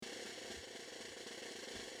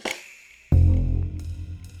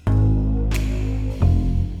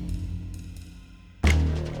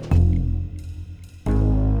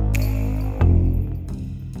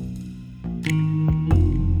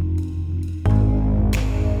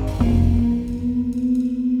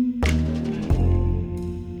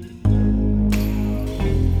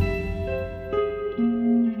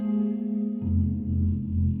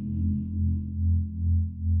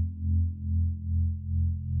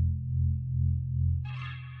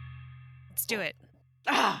Let's do it.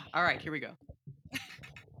 All right, here we go.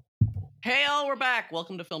 Hey all, we're back.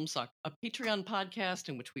 Welcome to Film Suck, a Patreon podcast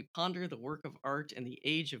in which we ponder the work of art in the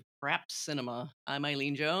age of crap cinema. I'm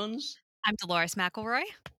Eileen Jones. I'm Dolores McElroy.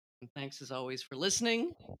 And thanks as always for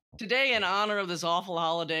listening. Today, in honor of this awful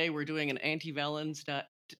holiday, we're doing an anti-Valentine's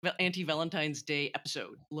Day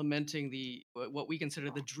episode, lamenting what we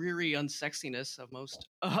consider the dreary unsexiness of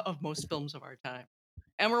most films of our time.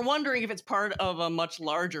 And we're wondering if it's part of a much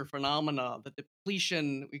larger phenomena, the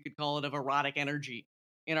depletion, we could call it, of erotic energy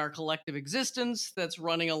in our collective existence that's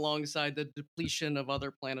running alongside the depletion of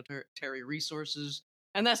other planetary resources.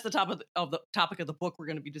 And that's the topic of the book we're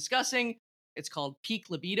going to be discussing. It's called Peak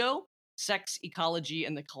Libido, Sex, Ecology,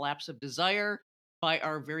 and the Collapse of Desire by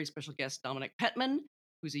our very special guest, Dominic Petman,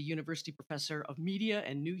 who's a university professor of media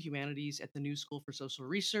and new humanities at the New School for Social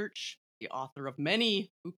Research, the author of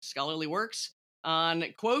many scholarly works on,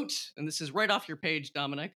 quote, and this is right off your page,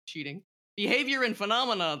 Dominic, cheating, behavior and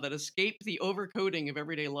phenomena that escape the overcoding of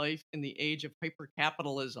everyday life in the age of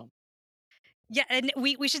hypercapitalism. Yeah, and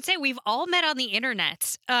we should say we've all met on the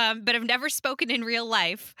internet, but have never spoken in real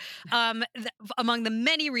life. Among the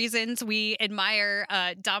many reasons we admire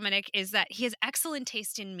Dominic is that he has excellent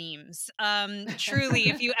taste in memes. Truly,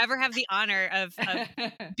 if you ever have the honor of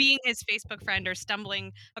being his Facebook friend or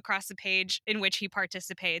stumbling across a page in which he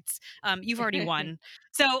participates, you've already won.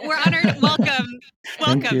 So we're honored. Welcome,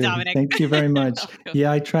 Thank you. Dominic. Thank you very much.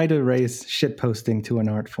 Yeah, I try to raise shit posting to an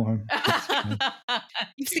art form.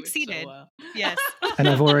 You've succeeded. So well. Yes.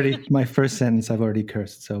 And my first sentence, I've already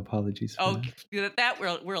cursed, so apologies for that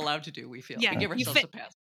we're allowed to do, we feel. Yeah, we give ourselves a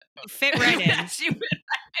pass. You fit right in. Yes, you fit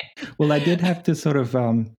right in. Well, I did have to sort of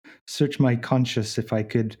search my conscience if I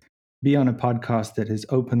could be on a podcast that is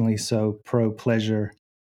openly so pro pleasure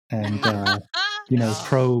and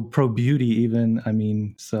pro beauty even. I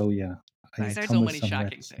mean, so yeah. There's so many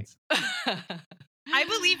shocking things. I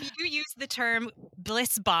believe you use the term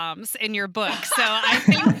bliss bombs in your book, so I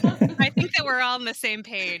think that we're all on the same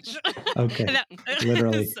page. Okay,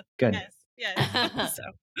 literally. Good. Yes.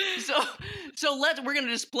 So we're going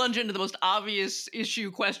to just plunge into the most obvious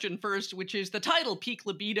issue question first, which is the title Peak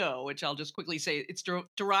Libido, which I'll just quickly say it's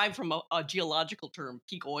derived from a geological term,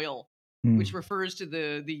 peak oil, which refers to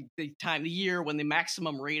the year when the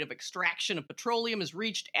maximum rate of extraction of petroleum is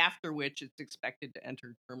reached, after which it's expected to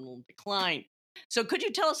enter terminal decline. So could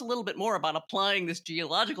you tell us a little bit more about applying this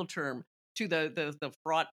geological term to the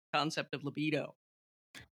fraught concept of libido?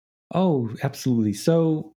 Oh, absolutely.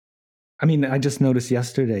 So, I mean, I just noticed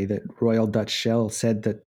yesterday that Royal Dutch Shell said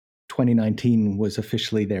that 2019 was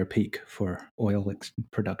officially their peak for oil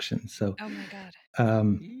production. So, oh my God.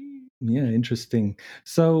 Yeah, interesting.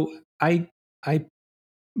 So I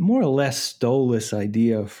more or less stole this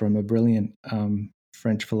idea from a brilliant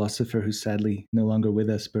French philosopher who's sadly no longer with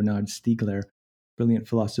us, Bernard Stiegler, brilliant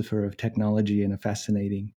philosopher of technology and a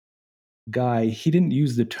fascinating guy. He didn't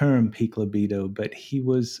use the term peak libido, but he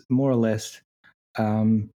was more or less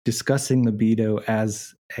discussing libido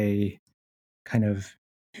as a kind of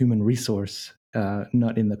human resource,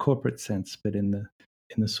 not in the corporate sense, but in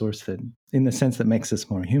the sense that makes us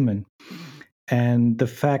more human. And the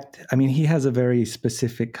fact, I mean, he has a very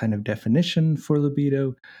specific kind of definition for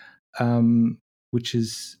libido, which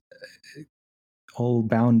is all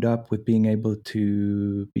bound up with being able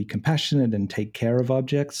to be compassionate and take care of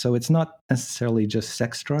objects. So it's not necessarily just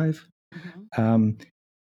sex drive.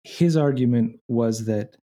 His argument was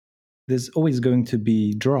that there's always going to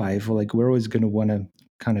be drive, or like we're always going to want to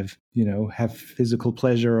kind of, have physical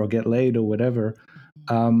pleasure or get laid or whatever.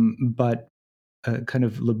 But a kind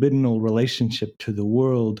of libidinal relationship to the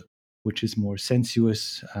world, which is more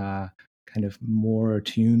sensuous, kind of more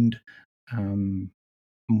attuned,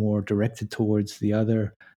 more directed towards the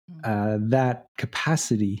other, that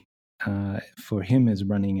capacity for him is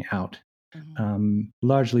running out,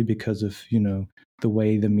 largely because of, the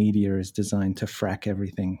way the media is designed to frack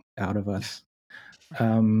everything out of us.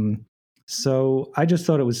 So I just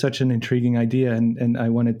thought it was such an intriguing idea, and I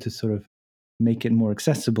wanted to sort of make it more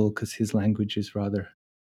accessible because his language is rather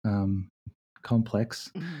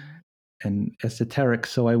complex and esoteric.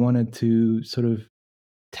 So I wanted to sort of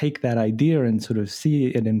take that idea and sort of see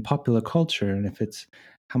it in popular culture and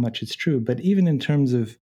how much it's true. But even in terms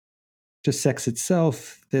of just sex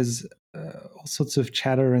itself, there's all sorts of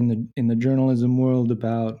chatter in the journalism world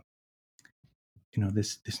about,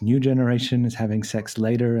 this new generation is having sex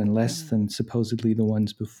later and less than supposedly the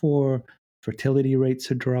ones before. Fertility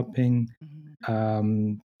rates are dropping.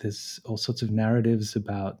 There's all sorts of narratives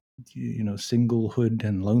about, singlehood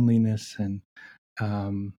and loneliness, and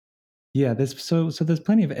there's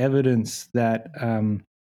plenty of evidence that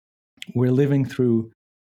we're living through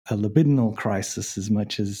a libidinal crisis as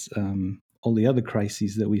much as all the other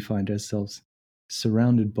crises that we find ourselves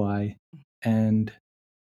surrounded by. And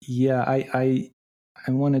yeah, I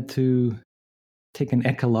wanted to take an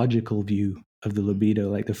ecological view of the libido.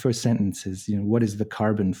 Like the first sentence is, what is the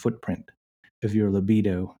carbon footprint of your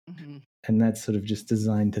libido? Mm-hmm. And that's sort of just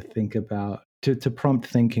designed to think about, to prompt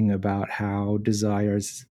thinking about how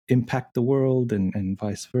desires impact the world and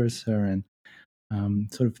vice versa,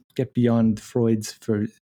 and sort of get beyond Freud's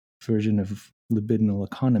version of libidinal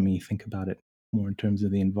economy, think about it more in terms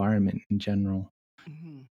of the environment in general.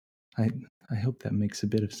 Mm-hmm. I hope that makes a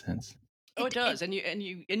bit of sense. Oh, it does, and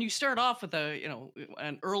you start off with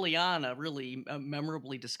and early on a really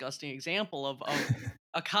memorably disgusting example of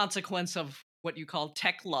a consequence of what you call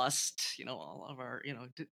tech lust. All of our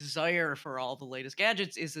desire for all the latest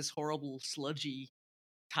gadgets is this horrible sludgy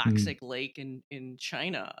toxic lake in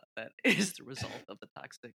China that is the result of the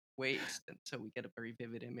toxic waste, and so we get a very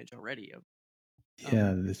vivid image already of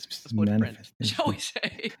This the footprint, manifestation, shall we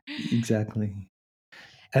say? Exactly.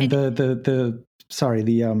 And the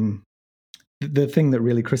thing that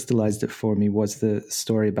really crystallized it for me was the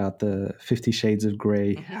story about the 50 Shades of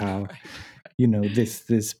Grey. How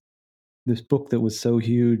this book that was so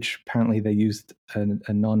huge, apparently they used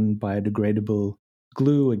a non-biodegradable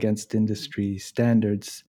glue against industry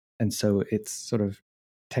standards, and so it's sort of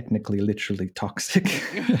technically, literally toxic.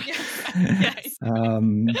 Yes.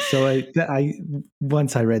 So I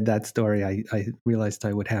once I read that story, I realized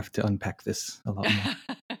I would have to unpack this a lot more.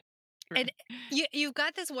 And you've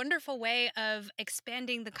got this wonderful way of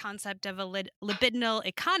expanding the concept of a libidinal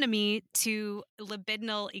economy to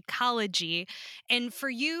libidinal ecology. And for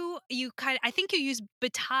you I think you use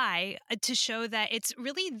Bataille to show that it's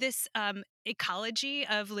really this ecology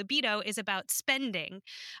of libido is about spending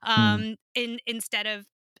instead of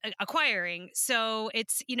acquiring. So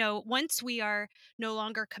it's, once we are no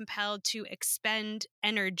longer compelled to expend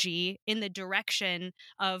energy in the direction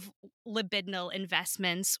of libidinal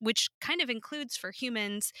investments, which kind of includes for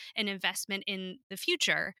humans an investment in the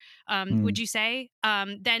future, would you say?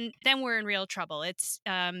 Then we're in real trouble. It's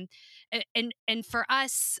and for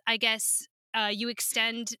us, I guess you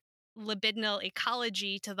extend libidinal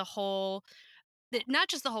ecology to the whole, not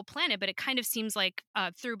just the whole planet, but it kind of seems like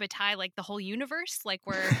through Bataille, like the whole universe, like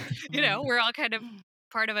we're we're all kind of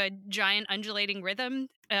part of a giant undulating rhythm.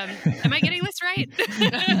 Am I getting this right?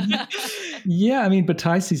 Yeah, I mean,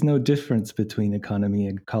 Bataille sees no difference between economy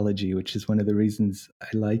and ecology, which is one of the reasons I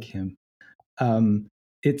like him.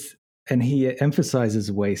 It's and he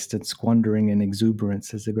emphasizes waste and squandering and exuberance.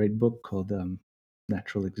 There's a great book called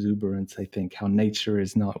Natural Exuberance, I think, how nature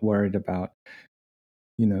is not worried about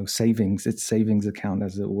savings, its savings account,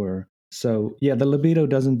 as it were. So yeah, the libido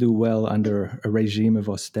doesn't do well under a regime of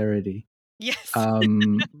austerity. Yes.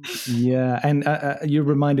 Yeah, and you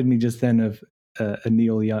reminded me just then of a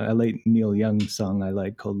a late Neil Young song I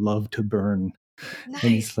like called "Love to Burn." Nice.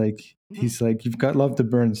 And he's like, you've got love to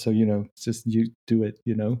burn, so just you do it.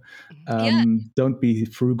 Yeah. Don't be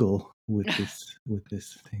frugal with this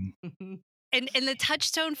thing. And the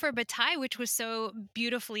touchstone for Bataille, which was so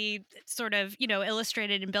beautifully sort of,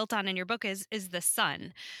 illustrated and built on in your book, is the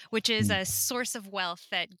sun, which is a source of wealth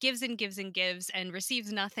that gives and gives and gives and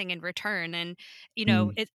receives nothing in return. And,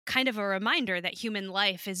 it's kind of a reminder that human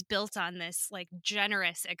life is built on this like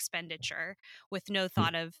generous expenditure with no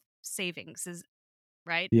thought of savings, is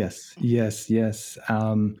right? Yes.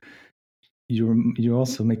 You're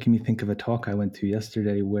also making me think of a talk I went to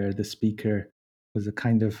yesterday where the speaker was a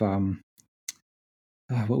kind of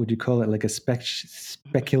what would you call it, like a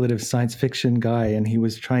speculative science fiction guy, and he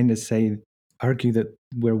was trying to argue that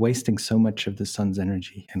we're wasting so much of the sun's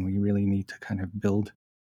energy and we really need to kind of build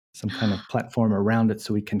some kind of platform around it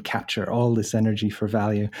so we can capture all this energy for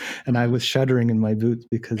value. And I was shuddering in my boots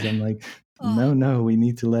because I'm like, no, we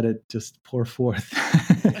need to let it just pour forth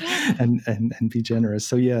and be generous.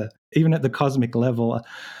 So yeah, even at the cosmic level,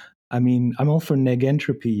 I mean, I'm all for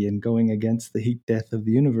negentropy and going against the heat death of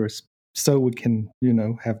the universe so we can,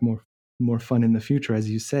 have more fun in the future, as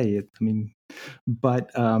you say.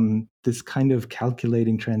 But this kind of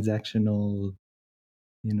calculating transactional,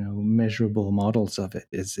 measurable models of it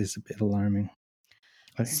is a bit alarming.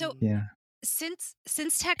 So yeah.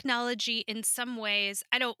 Since technology in some ways,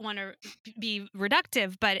 I don't want to be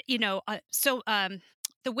reductive, but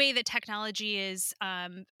the way that technology is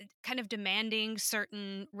kind of demanding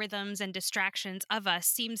certain rhythms and distractions of us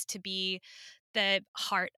seems to be the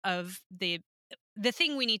heart of the the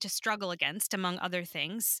thing we need to struggle against, among other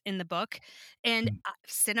things, in the book. And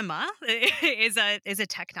cinema is a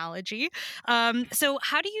technology. So,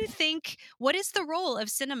 how do you think? What is the role of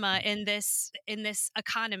cinema in this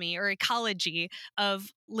economy or ecology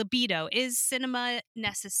of libido? Is cinema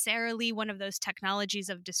necessarily one of those technologies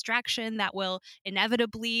of distraction that will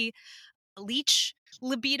inevitably leech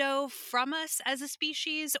libido from us as a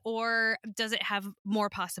species, or does it have more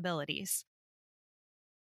possibilities?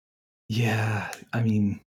 Yeah, I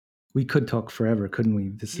mean, we could talk forever, couldn't we?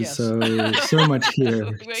 This is Yes. so much here,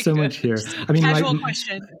 We so much could. here. I mean, Casual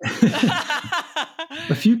question.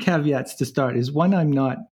 a few caveats to start is one, I'm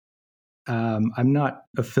not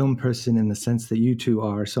a film person in the sense that you two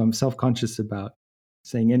are, so I'm self-conscious about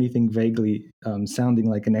saying anything vaguely sounding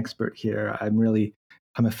like an expert here.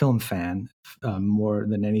 I'm a film fan more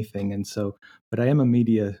than anything, and so, but I am a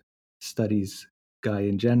media studies guy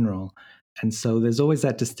in general, and so there's always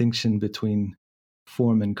that distinction between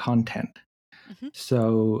form and content. Mm-hmm.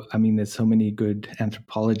 So, I mean, there's so many good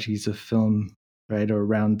anthropologies of film, right, or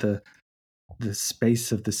around the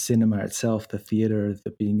space of the cinema itself, the theater,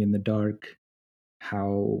 the being in the dark,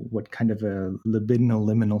 what kind of a libidinal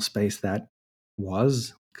liminal space that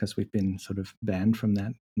was, because we've been sort of banned from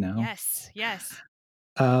that now. Yes.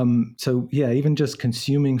 So yeah, even just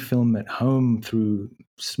consuming film at home through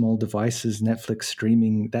small devices, Netflix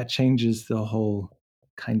streaming, that changes the whole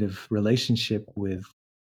kind of relationship with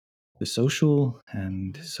the social.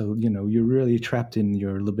 And so, you're really trapped in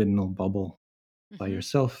your libidinal bubble by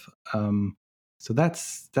yourself. So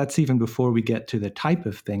that's even before we get to the type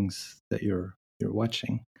of things that you're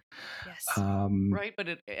watching. Yes. Right, but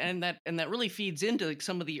that really feeds into like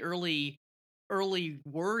some of the early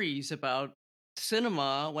worries about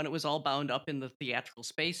cinema when it was all bound up in the theatrical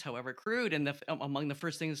space, however crude. And among the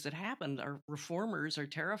first things that happened, our reformers are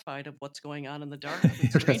terrified of what's going on in the dark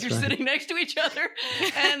with strangers sitting next to each other,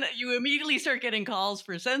 and you immediately start getting calls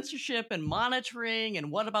for censorship and monitoring. And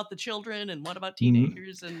what about the children? And what about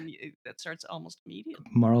teenagers? And that starts almost immediately.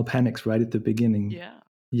 Moral panics right at the beginning.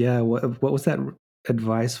 Yeah. What was that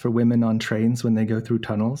advice for women on trains when they go through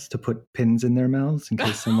tunnels, to put pins in their mouths in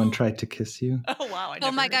case someone tried to kiss you? Oh wow!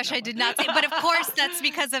 Oh my gosh, I did not see. But of course, that's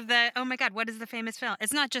because of the. Oh my God, what is the famous film?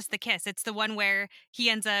 It's not just the kiss; it's the one where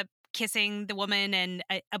he ends up kissing the woman, and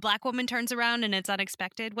a black woman turns around, and it's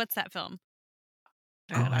unexpected. What's that film?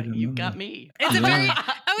 You've got me. It's a very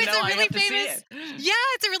it's a really famous.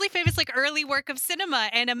 It's a really famous like early work of cinema,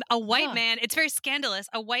 and a white man. It's very scandalous.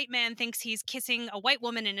 A white man thinks he's kissing a white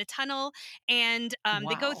woman in a tunnel, and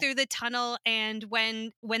they go through the tunnel, and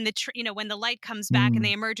when the light comes back and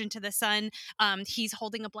they emerge into the sun, he's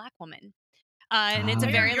holding a black woman, and it's a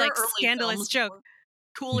very like scandalous joke.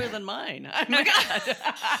 Cooler than mine. Oh my God.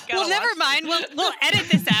 Well, never mind. We'll edit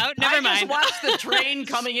this out. Never mind. I just watched the train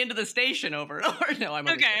coming into the station over and over. No, I'm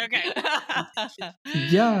okay.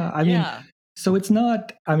 Yeah, I mean, so it's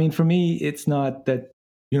not. I mean, for me, it's not that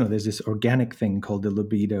there's this organic thing called the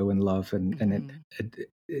libido and love, and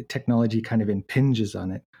technology kind of impinges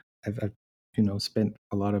on it. I've spent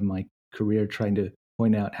a lot of my career trying to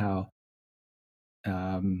point out how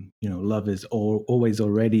love is always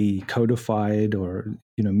already codified or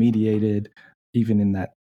mediated, even in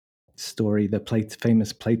that story, the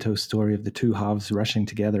famous Plato story of the two halves rushing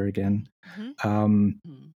together again.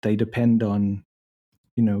 They depend on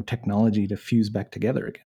technology to fuse back together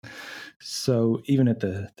again. So even at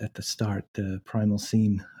the start, the primal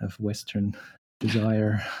scene of Western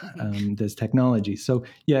desire, there's technology. So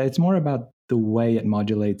yeah, it's more about the way it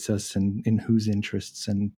modulates us and in whose interests,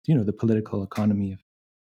 and the political economy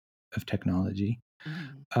of technology.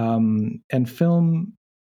 And film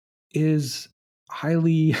is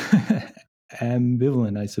highly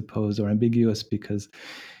ambivalent, I suppose, or ambiguous, because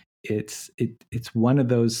it's one of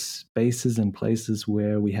those spaces and places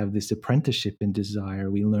where we have this apprenticeship in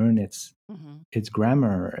desire. We learn its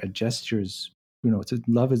grammar, gestures.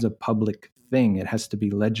 Love is a public thing. It has to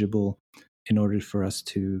be legible in order for us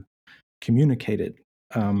to communicate it,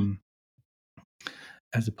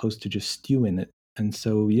 as opposed to just stew in it. And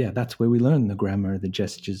so, yeah, that's where we learn the grammar, the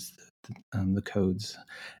gestures, the codes.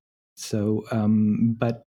 So,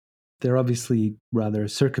 but they're obviously rather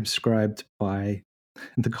circumscribed by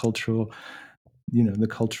the cultural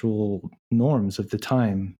norms of the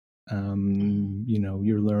time.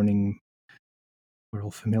 You're learning. We're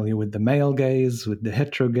all familiar with the male gaze, with the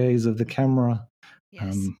hetero gaze of the camera.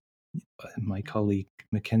 Yes. My colleague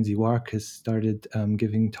Mackenzie Wark has started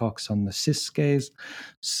giving talks on the cis gaze.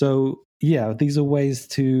 So yeah, these are ways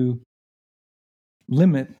to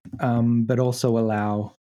limit, but also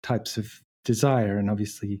allow types of desire. And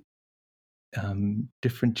obviously,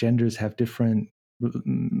 different genders have different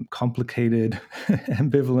complicated,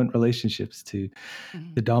 ambivalent relationships to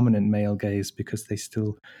the dominant male gaze, because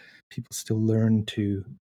people still learn to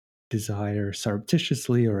desire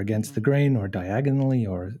surreptitiously or against the grain or diagonally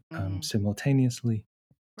or simultaneously.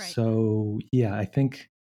 Right. So yeah, I think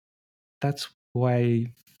that's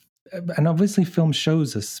why, and obviously film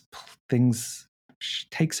shows us things,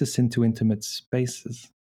 takes us into intimate spaces.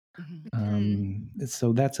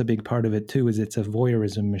 So that's a big part of it too, is it's a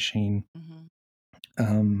voyeurism machine.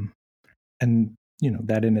 And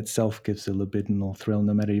that in itself gives a libidinal thrill,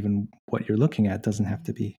 no matter even what you're looking at. It doesn't have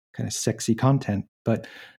to be kind of sexy content, but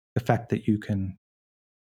the fact that you can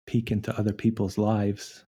peek into other people's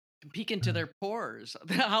lives, peek into their pores.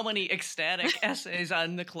 How many ecstatic essays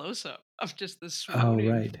on the close-up of just the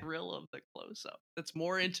swooning thrill of the close-up that's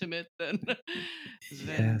more intimate than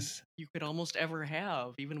you could almost ever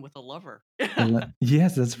have, even with a lover.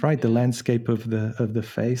 Yes, that's right. The landscape of the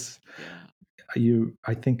face.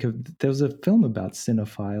 I think there was a film about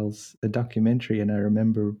cinephiles, a documentary, and I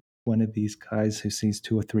remember one of these guys who sees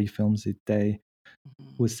 2 or 3 films a day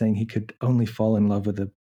was saying he could only fall in love with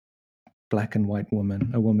a black and white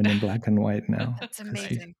woman, a woman in black and white now. That's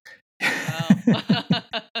amazing.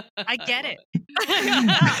 I get it.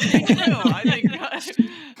 Me too. I think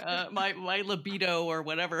my libido or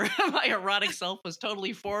whatever, my erotic self was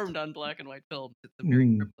totally formed on black and white films. It's a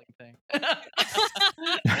very crippling thing.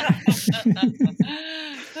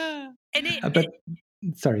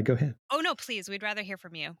 Sorry, go ahead. Oh no, please. We'd rather hear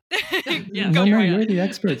from you. No, you're the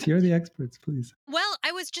experts. You're the experts, please. Well,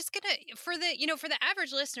 I was just gonna for the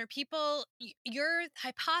average listener, people, your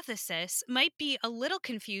hypothesis might be a little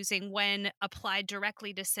confusing when applied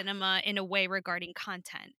directly to cinema in a way regarding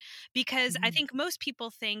content, because I think most people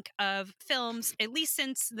think of films, at least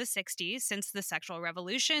since the 60s, since the sexual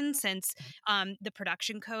revolution, since the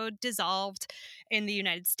production code dissolved in the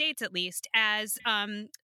United States, at least, as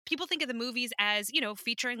people think of the movies as,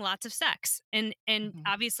 featuring lots of sex. And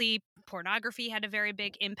obviously pornography had a very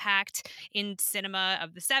big impact in cinema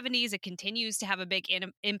of the 70s. It continues to have a big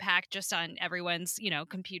impact just on everyone's,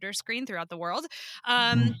 computer screen throughout the world.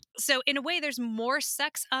 So in a way, there's more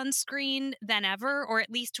sex on screen than ever, or at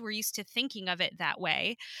least we're used to thinking of it that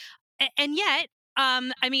way. And yet,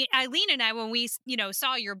 Eileen and I, when we,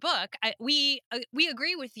 saw your book, we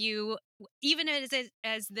agree with you, even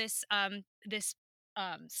as this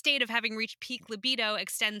state of having reached peak libido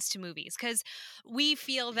extends to movies, because we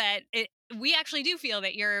feel that we actually do feel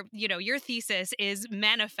that your thesis is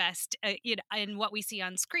manifest in what we see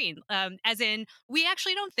on screen. As in, we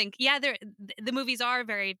actually don't think, the movies are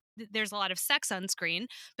there's a lot of sex on screen,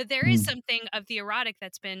 but there is something of the erotic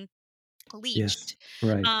that's been leached.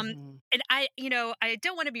 Yes, right. And I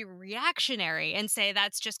don't want to be reactionary and say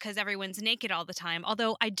that's just because everyone's naked all the time,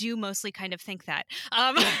 although I do mostly kind of think that.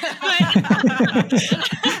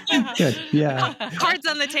 Good, yeah. Cards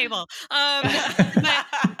on the table. But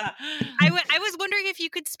I was wondering if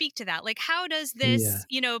you could speak to that. Like, how does this,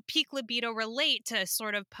 peak libido relate to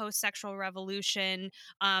sort of post-sexual revolution,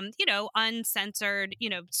 uncensored,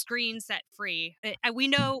 screen set free? We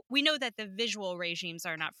know that the visual regimes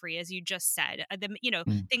are not free, as you just said.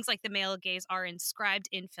 Things like the male gaze are inscribed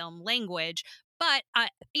in film language, but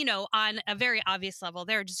on a very obvious level,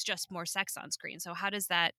 there's just more sex on screen. So how does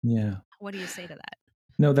that? Yeah. What do you say to that?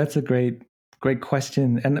 No, that's a great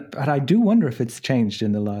question, but I do wonder if it's changed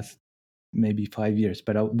in the last maybe 5 years.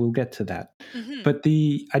 But we'll get to that. But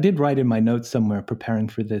I did write in my notes somewhere preparing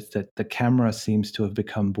for this that the camera seems to have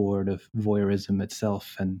become bored of voyeurism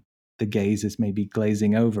itself, and the gaze is maybe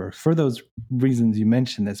glazing over. For those reasons you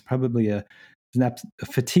mentioned, there's probably a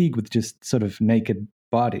fatigue with just sort of naked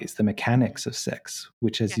bodies, the mechanics of sex,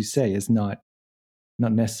 which, as you say, is not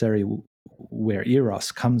necessarily where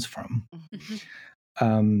eros comes from.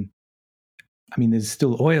 There's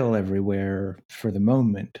still oil everywhere for the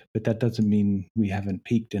moment, but that doesn't mean we haven't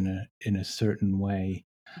peaked in a certain way.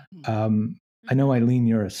 I know, Eileen,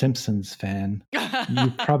 you're a Simpsons fan.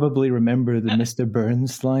 You probably remember the Mr.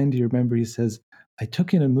 Burns line. Do you remember? He says, "I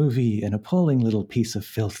took in a movie, an appalling little piece of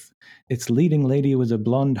filth. Its leading lady was a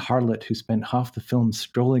blonde harlot who spent half the film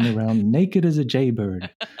strolling around naked as a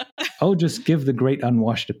jaybird. Oh, just give the great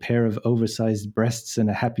unwashed a pair of oversized breasts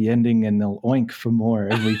and a happy ending, and they'll oink for more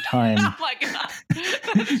every time." Oh my God.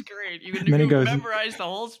 That's great. You memorized the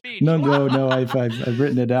whole speech. No. I've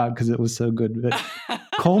written it out because it was so good. But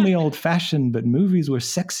call me old-fashioned, but movies were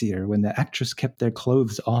sexier when the actress kept their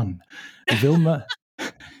clothes on. Vilma,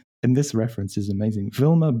 and this reference is amazing,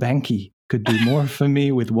 Vilma Banky could do more for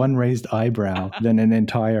me with one raised eyebrow than an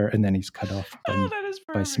entire, and then he's cut off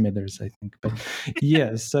by Smithers, I think. But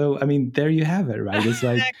yeah, so there you have it, right? It's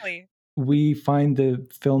like, exactly. we find the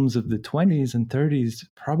films of the 20s and 30s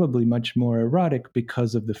probably much more erotic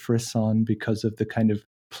because of the frisson, because of the kind of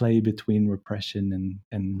play between repression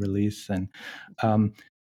and release. And,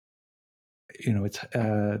 it's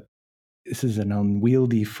this is an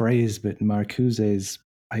unwieldy phrase, but Marcuse's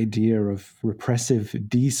idea of repressive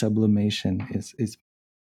desublimation is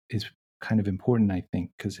kind of important, I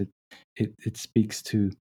think, because it speaks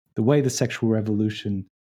to the way the sexual revolution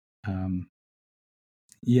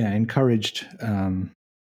encouraged the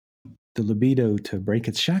libido to break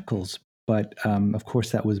its shackles, but of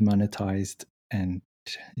course that was monetized and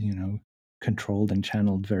controlled and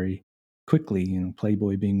channeled very quickly.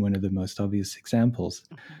 Playboy being one of the most obvious examples.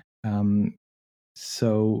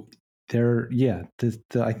 So there,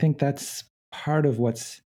 I think that's part of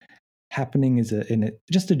what's happening is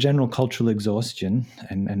just a general cultural exhaustion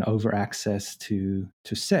and over access to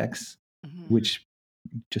sex, which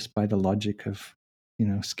just by the logic of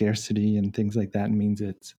scarcity and things like that means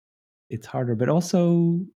it's harder. But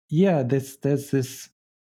also, there's this.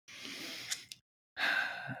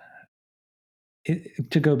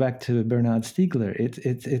 To go back to Bernard Stiegler,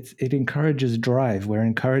 it encourages drive. We're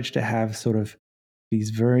encouraged to have sort of these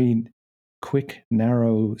very quick,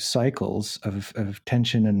 narrow cycles of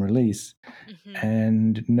tension and release,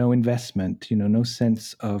 and no investment. No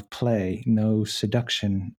sense of play, no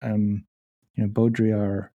seduction.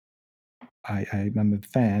 Baudrillard, I'm a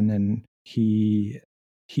fan, and he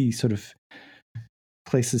sort of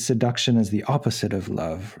places seduction as the opposite of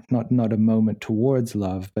love, not a moment towards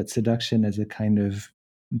love, but seduction as a kind of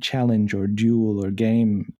challenge or duel or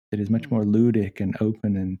game that is much more ludic and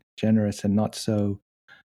open and generous, and not so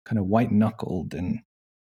kind of white knuckled and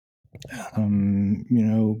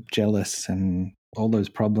jealous and all those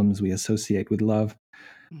problems we associate with love.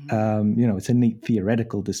 It's a neat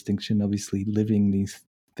theoretical distinction. Obviously, living these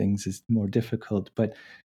things is more difficult, but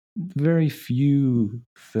very few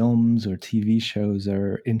films or TV shows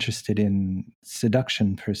are interested in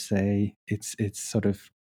seduction per se. It's sort of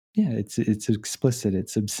it's explicit.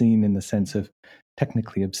 It's obscene in the sense of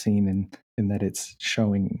technically obscene in that it's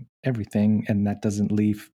showing everything, and that doesn't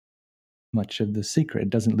leave much of the secret. It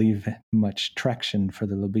doesn't leave much traction for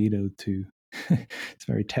the libido to. It's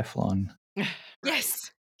very Teflon.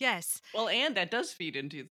 Yes. Well, and that does feed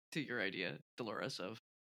into your idea, Dolores, of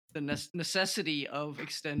the necessity of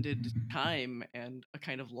extended time and a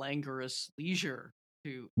kind of languorous leisure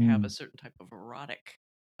to have a certain type of erotic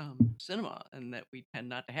cinema, and that we tend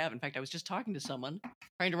not to have. In fact, I was just talking to someone,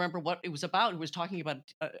 trying to remember what it was about, who was talking about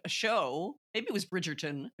a show, maybe it was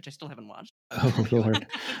Bridgerton, which I still haven't watched. Oh, Lord.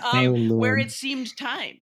 Where it seemed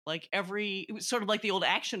timed. Like it was sort of like the old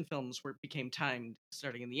action films where it became timed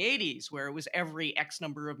starting in the 80s, where it was every X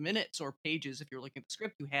number of minutes or pages, if you're looking at the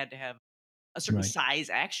script, you had to have a certain size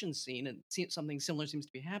action scene, and something similar seems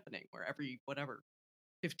to be happening where every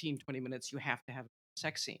 15, 20 minutes you have to have a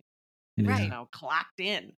sex scene. And it's now clocked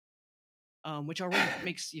in, which already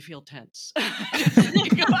makes you feel tense.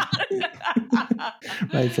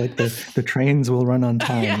 Right, it's like the trains will run on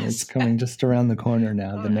time. Yes. It's coming just around the corner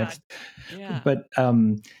now. But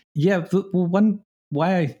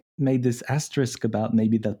why I made this asterisk about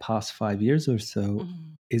maybe the past 5 years or so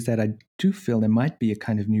is that I do feel there might be a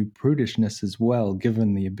kind of new prudishness as well,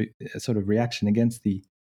 given the sort of reaction against the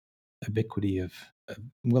ubiquity of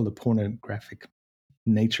the pornographic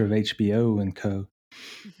nature of HBO and co.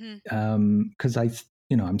 Because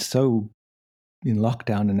I'm so in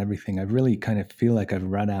lockdown and everything, I really kind of feel like I've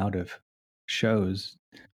run out of shows.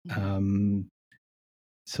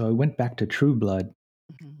 So I went back to True Blood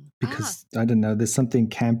because I don't know, there's something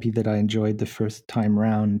campy that I enjoyed the first time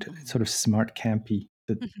round, sort of smart campy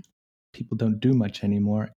that people don't do much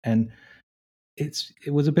anymore. And it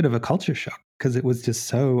was a bit of a culture shock because it was just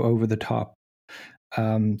so over the top.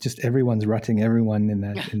 Just everyone's rutting everyone in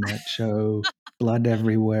that show, blood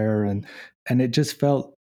everywhere, and it just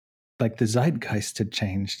felt like the zeitgeist had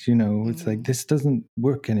changed. It's like, this doesn't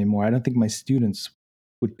work anymore. I don't think my students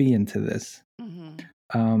would be into this.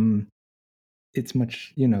 It's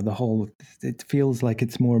much, it feels like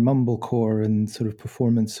it's more mumblecore and sort of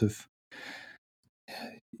performance of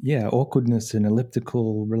awkwardness and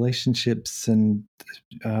elliptical relationships, and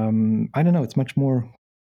I don't know, it's much more.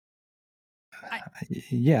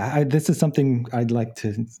 This is something I'd like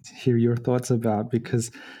to hear your thoughts about, because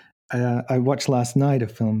I watched last night a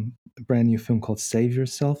brand new film called Save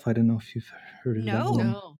Yourself. I don't know if you've heard of that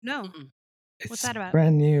one. No. What's that about?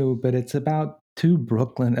 Brand new, but it's about a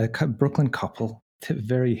Brooklyn couple,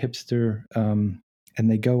 very hipster, and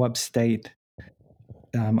they go upstate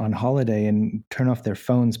on holiday and turn off their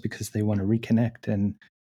phones because they want to reconnect. And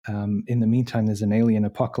in the meantime, there's an alien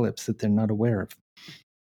apocalypse that they're not aware of.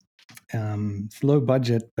 It's low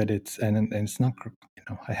budget, but it's not.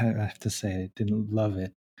 I have to say, I didn't love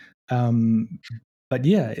it. But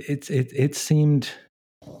yeah, it seemed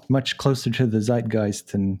much closer to the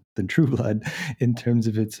zeitgeist than True Blood in terms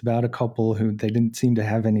of it's about a couple who they didn't seem to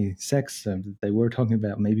have any sex. They were talking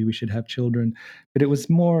about maybe we should have children, but it was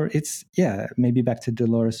more. It's maybe back to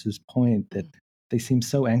Dolores's point that they seem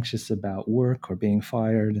so anxious about work or being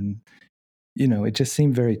fired, and it just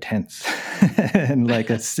seemed very tense and like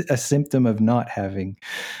a symptom of not having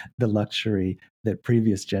the luxury that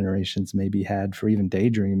previous generations maybe had for even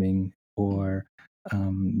daydreaming or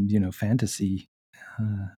fantasy,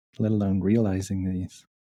 let alone realizing these.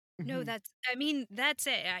 No, that's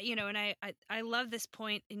it. And I love this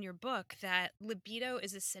point in your book that libido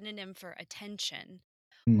is a synonym for attention,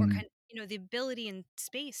 or kind of, the ability in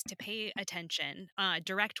space to pay attention,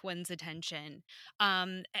 direct one's attention.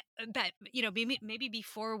 But maybe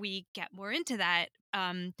before we get more into that,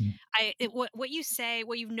 what you say,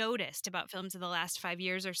 what you've noticed about films of the last 5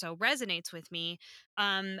 years or so resonates with me.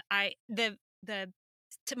 I the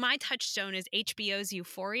to my touchstone is HBO's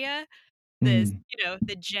Euphoria,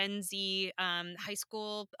 the Gen Z high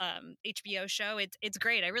school HBO show. It's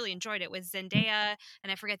great. I really enjoyed it with Zendaya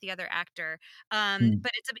and I forget the other actor.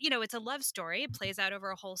 But it's a love story. It plays out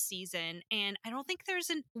over a whole season, and I don't think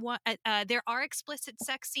there's there are explicit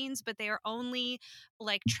sex scenes, but they are only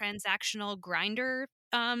like transactional grinder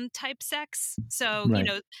type sex. So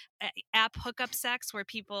Right. app hookup sex where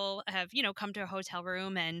people have come to a hotel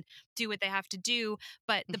room and do what they have to do.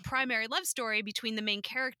 But the primary love story between the main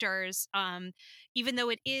characters, even though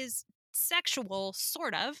it is sexual,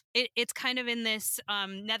 sort of, it's kind of in this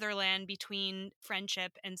netherland between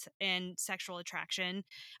friendship and sexual attraction.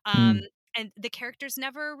 And the characters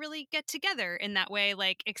never really get together in that way,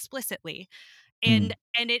 like explicitly. And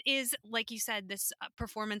it is, like you said, this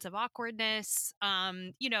performance of awkwardness.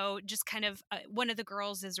 Just kind of one of the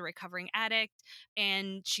girls is a recovering addict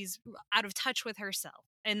and she's out of touch with herself.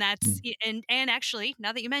 And that's and actually,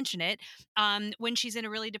 now that you mention it, when she's in a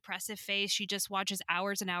really depressive phase, she just watches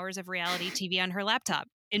hours and hours of reality TV on her laptop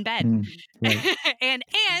in bed. Right. and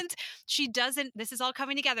she doesn't, this is all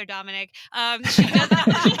coming together, Dominic. She doesn't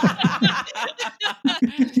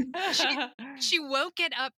she won't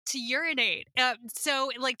get up to urinate.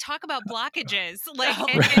 So like, talk about blockages. Like,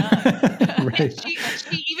 Right. she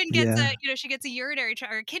even gets she gets a urinary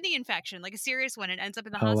or a kidney infection, like a serious one, and ends up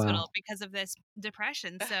in the hospital because of this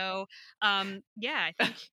depression. So I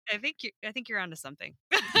think you're onto something.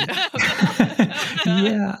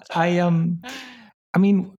 Yeah, I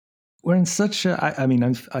mean, we're in such a.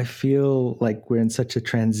 I feel like we're in such a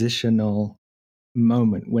transitional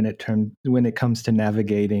moment when it comes to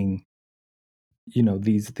navigating,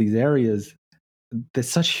 these areas. There's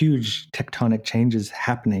such huge tectonic changes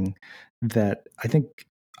happening that I think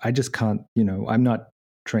I just can't. I'm not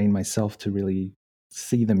trained myself to really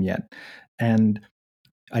see them yet, and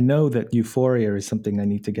I know that Euphoria is something I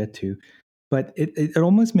need to get to, but it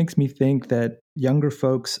almost makes me think that younger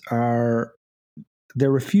folks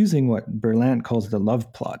they're refusing what Berlant calls the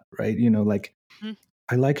love plot, right?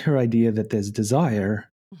 I like her idea that there's desire,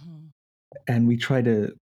 and we try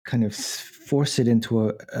to kind of force it into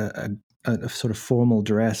a sort of formal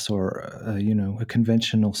dress or a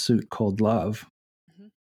conventional suit called love,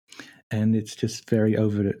 and it's just very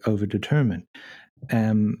over determined.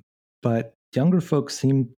 But younger folks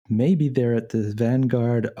seem maybe they're at the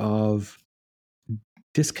vanguard of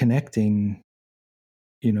disconnecting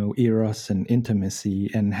eros and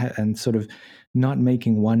intimacy and sort of not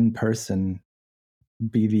making one person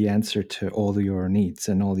be the answer to all your needs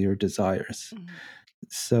and all your desires.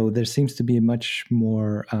 So there seems to be much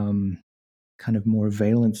more kind of more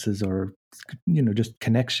valences or just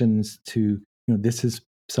connections to this is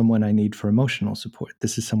someone I need for emotional support,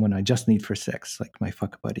 this is someone I just need for sex, like my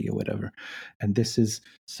fuck buddy or whatever, and this is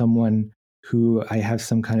someone who I have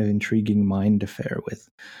some kind of intriguing mind affair with.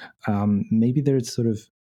 Maybe there's sort of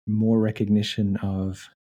more recognition of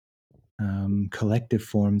collective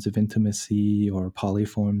forms of intimacy or poly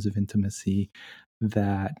forms of intimacy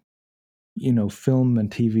that film and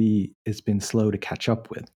TV has been slow to catch up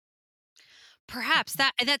with. Perhaps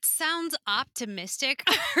that sounds optimistic.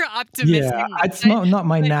 Optimistic. Yeah, it's not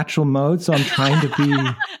my natural mode, so I'm trying to be.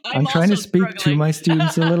 I'm trying to speak to my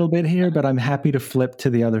students a little bit here, but I'm happy to flip to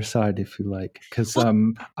the other side if you like, because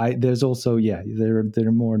there's also there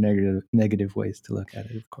are more negative ways to look at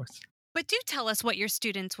it, of course. But do tell us what your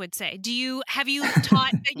students would say. Have you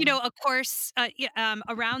taught a course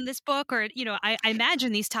around this book, or I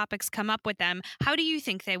imagine these topics come up with them. How do you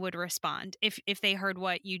think they would respond if they heard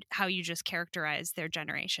how you just characterized their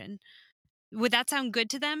generation? Would that sound good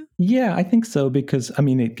to them? Yeah, I think so, because I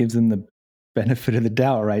mean, it gives them the benefit of the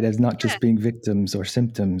doubt, right? As not just being victims or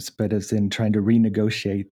symptoms, but as in trying to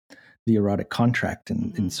renegotiate the erotic contract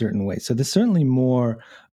in certain ways. So there's certainly more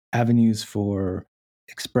avenues for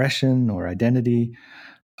expression or identity.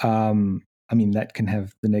 I mean, that can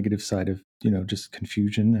have the negative side of, just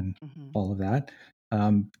confusion and all of that.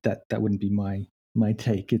 That wouldn't be my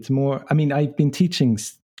take. It's more, I mean, I've been teaching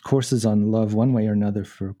courses on love one way or another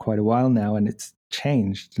for quite a while now, and it's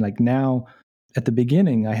changed. Like now, at the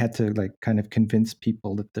beginning, I had to like kind of convince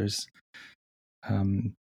people that there's,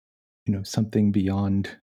 something beyond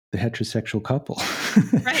the heterosexual couple.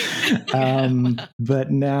 Right. But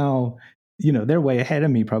now, they're way ahead of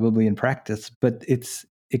me probably in practice, but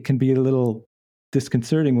it can be a little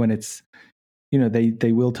disconcerting when it's,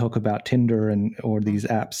 they will talk about Tinder or these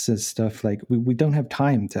apps and stuff. Like we don't have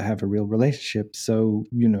time to have a real relationship. So,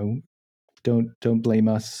 don't blame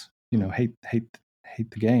us, hate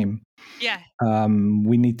the game. Yeah.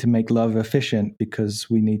 We need to make love efficient because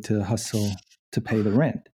we need to hustle to pay the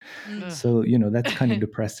rent. So, that's kind of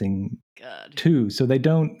depressing too. So they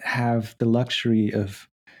don't have the luxury of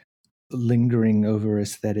lingering over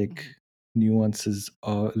aesthetic nuances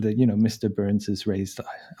of Mr. Burns's raised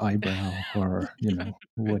eyebrow, or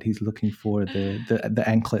what he's looking for, the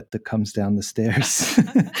anklet that comes down the stairs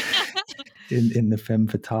in the femme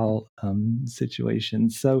fatale situation.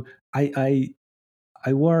 So I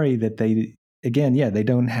worry that they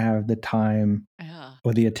don't have the time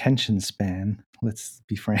or the attention span. Let's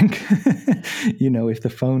be frank. If the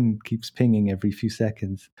phone keeps pinging every few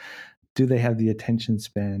seconds, do they have the attention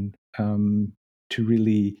span to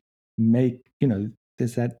really make,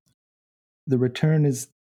 there's that the return is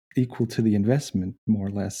equal to the investment, more or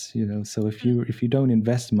less, so if you don't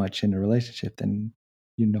invest much in a relationship, then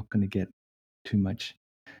you're not going to get too much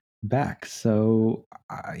back. So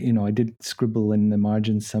I did scribble in the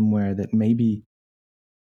margin somewhere that maybe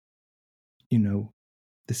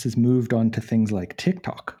this has moved on to things like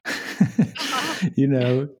TikTok.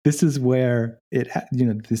 This is where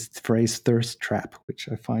this phrase thirst trap, which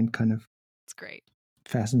I find kind of, it's great,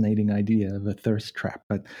 fascinating idea of a thirst trap,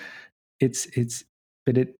 but it's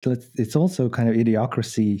also kind of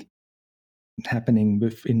idiocracy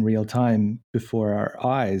happening in real time before our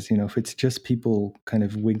eyes. If it's just people kind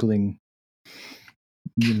of wiggling,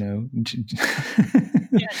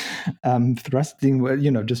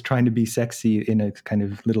 thrusting, just trying to be sexy in a kind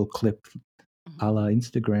of little clip a la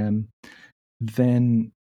Instagram,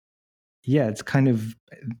 then it's kind of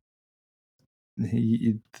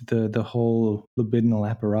the whole libidinal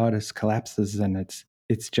apparatus collapses, and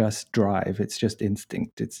it's just drive, it's just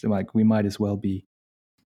instinct. It's like we might as well be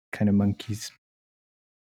kind of monkeys.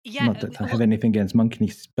 Not that I have anything against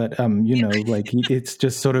monkeys, but like it's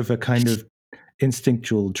just sort of a kind of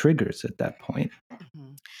instinctual triggers at that point.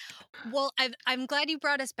 Well, I'm glad you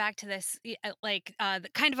brought us back to this, like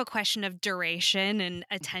kind of a question of duration and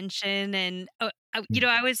attention, and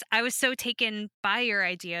I was so taken by your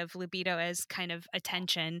idea of libido as kind of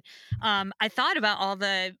attention. I thought about all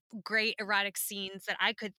the great erotic scenes that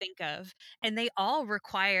I could think of, and they all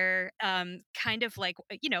require kind of like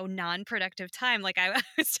non-productive time. Like I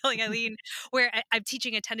was telling Eileen, where I'm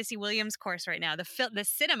teaching a Tennessee Williams course right now, the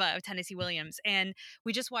cinema of Tennessee Williams, and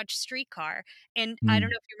we just watched Streetcar, and I don't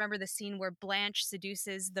know if you remember the scene where Blanche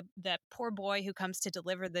seduces the poor boy who comes to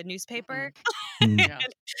deliver the newspaper. And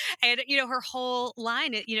her whole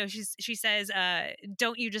line, she says,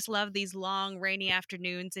 don't you just love these long rainy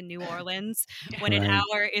afternoons in New Orleans when an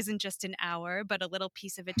hour isn't just an hour, but a little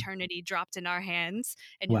piece of eternity dropped in our hands,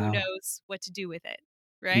 and who knows what to do with it,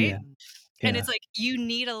 right? And it's like, you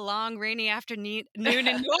need a long rainy afternoon in New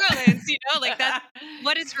Orleans, like that's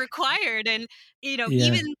what is required. And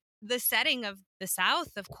even the setting of the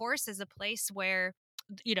South, of course, is a place where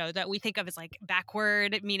that we think of as like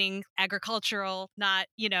backward, meaning agricultural, not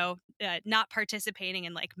not participating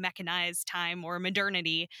in like mechanized time or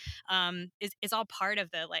modernity, is all part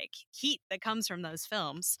of the like heat that comes from those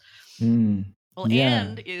films. Well,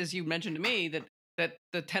 and as you mentioned to me, that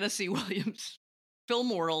the Tennessee Williams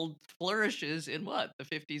film world flourishes in the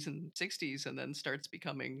 50s and 60s, and then starts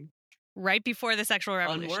becoming right before the sexual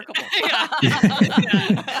revolution. Unworkable.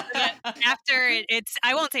 After it's,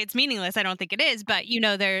 I won't say it's meaningless. I don't think it is, but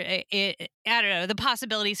I don't know, the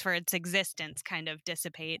possibilities for its existence kind of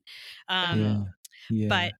dissipate.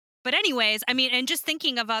 But anyways, I mean, and just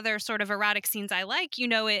thinking of other sort of erotic scenes I like,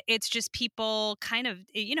 it's just people kind of,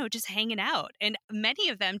 just hanging out. And many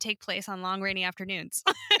of them take place on long rainy afternoons.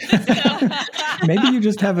 Maybe you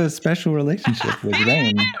just have a special relationship with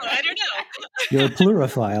rain. I don't know. You're a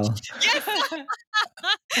pleurophile. Yes.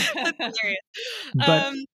 That's hilarious.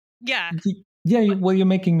 But Yeah. Yeah, well, you're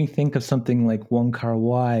making me think of something like Wong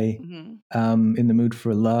Kar-wai, Mhm. In the Mood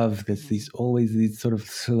for Love. There's always these sort of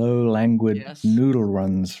slow, languid Yes. noodle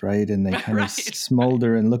runs, right? And they kind of Right,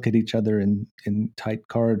 smolder and look at each other in tight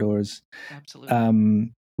corridors,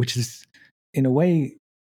 Absolutely. which is, in a way,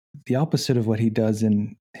 the opposite of what he does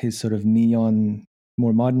in his sort of neon,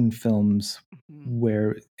 more modern films, Mhm.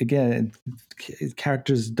 where again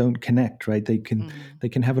characters don't connect, right? They can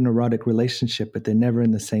have an erotic relationship, but they're never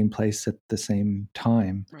in the same place at the same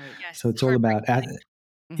time. Right. Yes. So it's all about Mhm.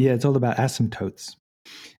 it's all about asymptotes.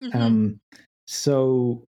 Mhm.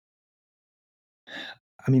 So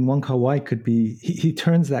I mean, Wong Kar-wai could be, he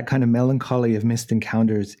turns that kind of melancholy of missed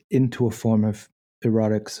encounters into a form of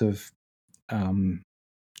erotics of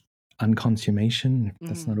unconsummation, if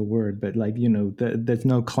that's not a word, but like, there's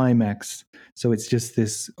no climax. So it's just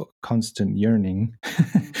this constant yearning,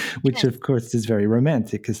 which Yes. of course is very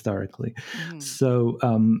romantic historically. Mhm. So,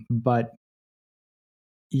 but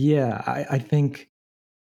yeah, I think,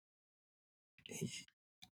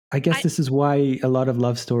 I guess I- this is why a lot of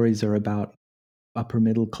love stories are about upper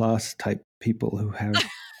middle class type people who have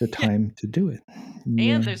the time to do it.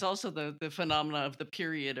 Yeah. And there's also the phenomena of the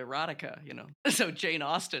period erotica, So Jane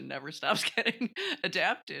Austen never stops getting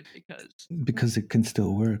adapted Because it can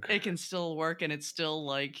still work. it can still work, and it's still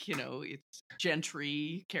like, it's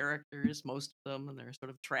gentry characters, most of them, and they're sort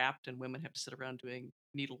of trapped, and women have to sit around doing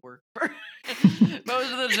needlework for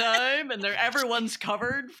most of the time, and everyone's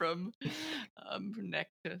covered from neck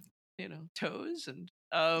to toes, and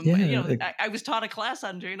Yeah. I was taught a class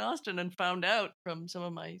on Jane Austen and found out from some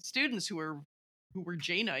of my students who were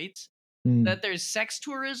Janeites that there's sex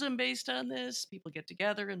tourism based on this. People get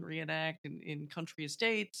together and reenact in country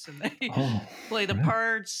estates, and they play the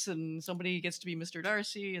parts, and somebody gets to be Mr.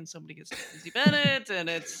 Darcy and somebody gets to be Lizzie Bennett, and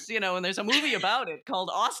it's and there's a movie about it called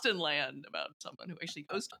Austenland, about someone who actually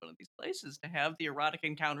goes to one of these places to have the erotic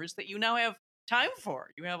encounters that you now have time for.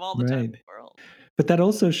 You have all the time in the world. But that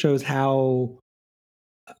also shows how,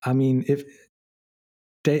 I mean,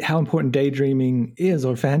 how important daydreaming is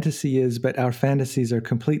or fantasy is, but our fantasies are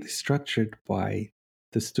completely structured by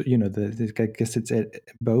I guess it's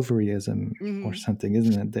Bovaryism or something,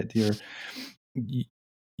 isn't it? That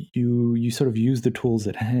you sort of use the tools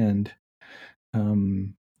at hand,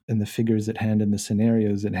 and the figures at hand and the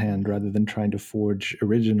scenarios at hand, rather than trying to forge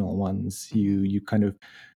original ones. You kind of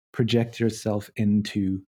project yourself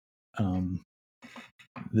into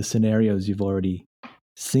the scenarios you've already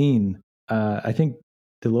seen. I think,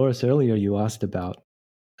 Dolores, earlier you asked about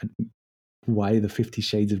why the 50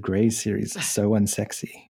 Shades of Grey series is so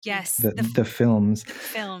unsexy. Yes. The films.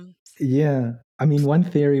 Films. Yeah. I mean, one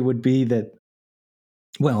theory would be that,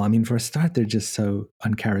 well, I mean, for a start, they're just so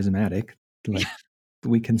uncharismatic. Like,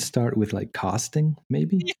 we can start with like casting,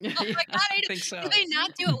 maybe. Oh my God, I think so. Did they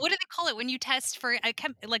not do it? What do they call it when you test for a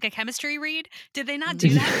chemistry read? Did they not do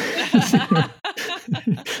that?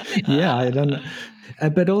 Yeah, I don't know.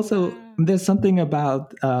 But also, there's something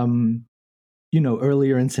about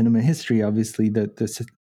earlier in cinema history. Obviously,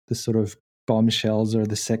 the sort of bombshells or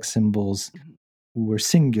the sex symbols were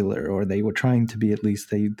singular, or they were trying to be. At least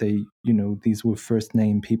they these were first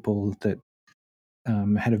name people that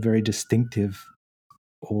had a very distinctive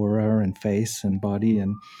aura and face and body,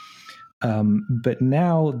 and but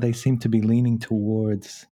now they seem to be leaning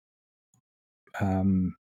towards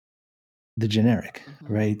the generic,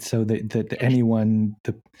 right? So that anyone,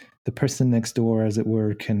 the person next door, as it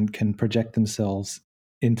were, can project themselves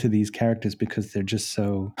into these characters because they're just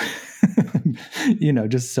so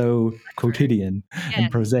just so quotidian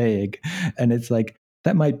and prosaic. And it's like,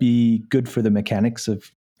 that might be good for the mechanics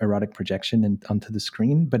of erotic projection and onto the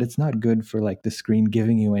screen, but it's not good for like the screen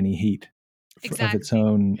giving you any heat of its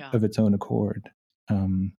own accord.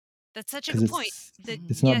 That's such a good point.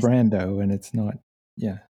 It's not Brando, and it's not.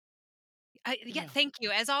 Thank you.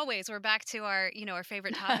 As always, we're back to our, our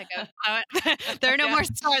favorite topic of there are no more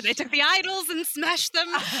stars. They took the idols and smashed them.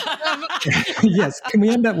 Yes. Can we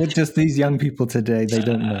end up with just these young people today? They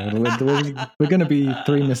don't know. We're going to be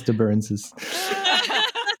 3 Mr. Burnses.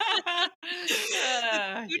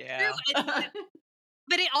 Yeah.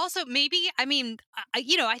 But it also maybe, I mean, I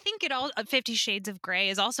think it all 50 Shades of Grey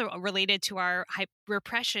is also related to our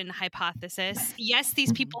repression hypothesis. Yes,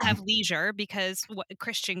 these people have leisure because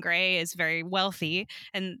Christian Grey is very wealthy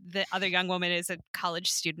and the other young woman is a college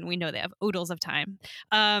student. We know they have oodles of time.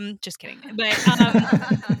 Just kidding.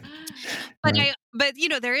 But But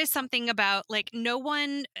there is something about like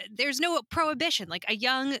there's no prohibition. Like a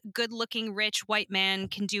young, good-looking, rich white man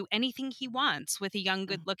can do anything he wants with a young,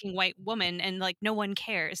 good-looking white woman, and like no one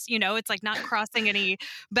cares. It's like not crossing any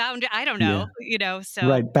boundary. I don't know. So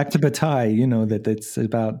Right, back to Bataille, that it's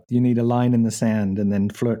about you need a line in the sand and then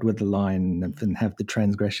flirt with the line and then have the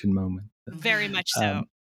transgression moment. Very much so.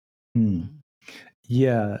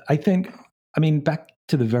 Yeah, I mean, back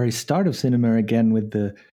to the very start of cinema again with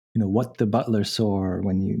the, what the butler saw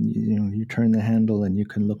when you turn the handle and you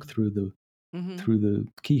can look through the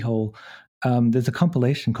keyhole. There's a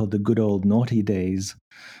compilation called The Good Old Naughty Days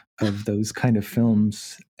of those kind of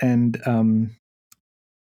films. And,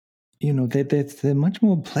 they're much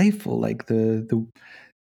more playful. Like the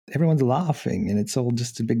everyone's laughing and it's all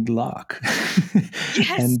just a big lark.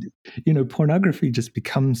 Yes. And, pornography just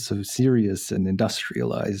becomes so serious and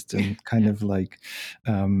industrialized and kind of like,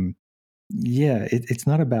 it's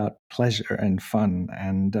not about pleasure and fun.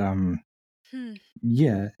 And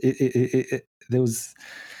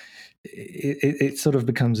it sort of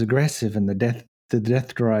becomes aggressive, and the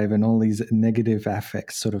death drive and all these negative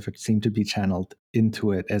affects sort of seem to be channeled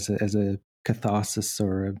into it as a catharsis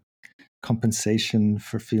or a compensation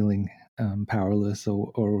for feeling powerless,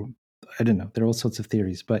 or I don't know. There are all sorts of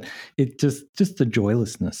theories, but it just the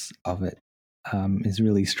joylessness of it is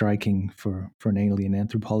really striking for an alien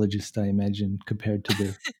anthropologist, I imagine, compared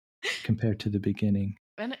to the beginning.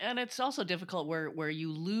 And it's also difficult where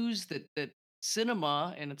you lose that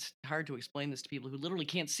cinema, and it's hard to explain this to people who literally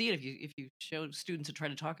can't see it. If you show students and try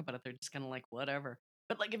to talk about it, they're just kind of like whatever.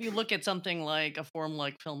 But like if you look at something like a form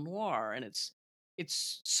like film noir, and it's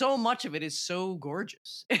so much of it is so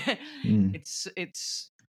gorgeous.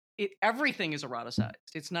 Everything is eroticized.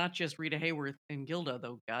 It's not just Rita Hayworth and Gilda,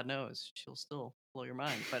 though God knows she'll still blow your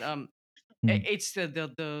mind. But it's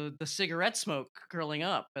the cigarette smoke curling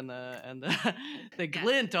up, and the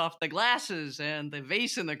glint off the glasses, and the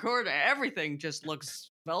vase in the corner. Everything just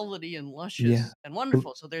looks velvety and luscious and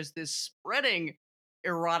wonderful. So there's this spreading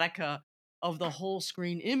erotica of the whole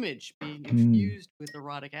screen image being infused with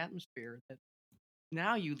erotic atmosphere that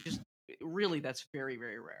now you just really, that's very,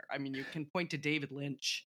 very rare. I mean, you can point to David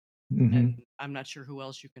Lynch, and I'm not sure who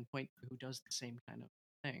else you can point to who does the same kind of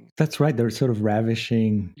thing. That's right. There are sort of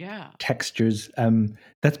ravishing textures.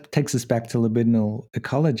 That takes us back to libidinal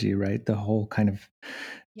ecology, right? The whole kind of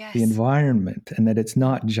the environment, and that it's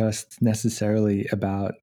not just necessarily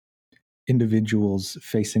about individuals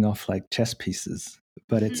facing off like chess pieces,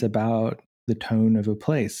 but it's about the tone of a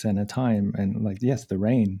place and a time, and like, yes, the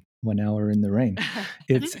rain, 1 hour in the rain.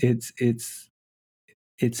 It's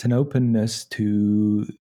an openness to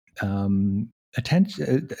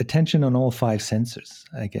attention on all five senses.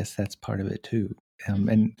 I guess that's part of it too.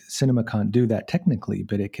 And cinema can't do that technically,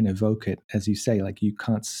 but it can evoke it, as you say. Like you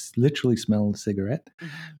can't literally smell the cigarette,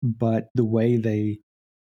 but the way they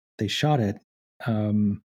shot it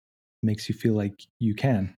makes you feel like you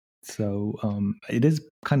can. So it is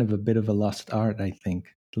kind of a bit of a lost art, I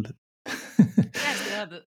think.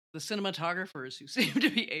 The cinematographers who seem to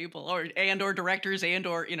be able, or directors,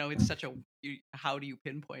 or it's such a how do you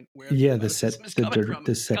pinpoint where the set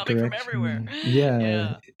from everywhere.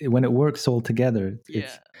 When it works all together,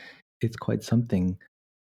 it's quite something.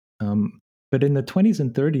 But in the 20s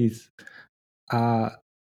and 30s, I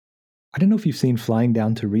don't know if you've seen Flying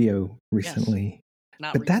Down to Rio recently,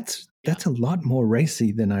 but that's a lot more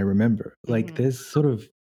racy than I remember. Like there's sort of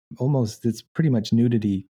it's pretty much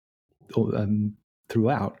nudity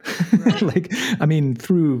throughout. Right. Like, I mean,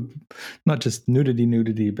 through not just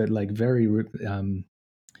nudity, but like very little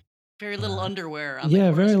underwear.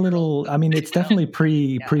 Very little. I mean, it's definitely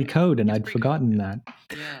pre-code, and I'd forgotten that.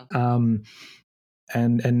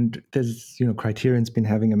 And there's Criterion's been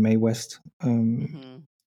having a Mae West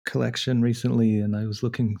collection recently, and I was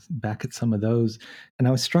looking back at some of those, and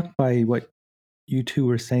I was struck by what you two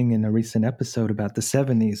were saying in a recent episode about the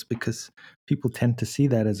 70s, because people tend to see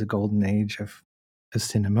that as a golden age of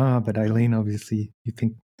cinema, but Eileen, obviously, you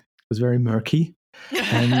think was very murky,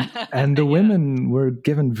 and the women were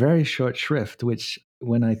given very short shrift. Which,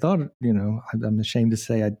 when I thought, I'm ashamed to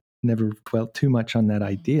say I'd never dwelt too much on that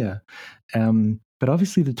idea. But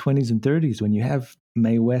obviously, the 20s and 30s, when you have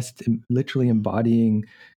Mae West literally embodying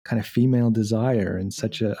kind of female desire in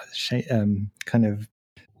such a kind of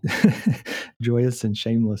joyous and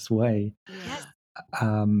shameless way.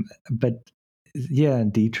 But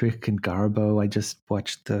and Dietrich and Garbo. I just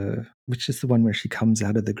watched which is the one where she comes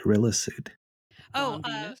out of the gorilla suit. Blonde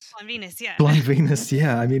Venus, yeah. Blonde Venus,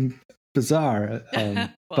 yeah. I mean, bizarre,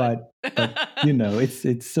 but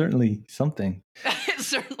it's certainly something.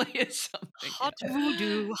 certainly is something. Hot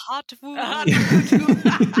voodoo, hot Hot voodoo.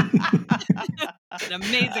 voodoo. An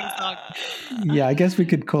amazing song. Yeah, I guess we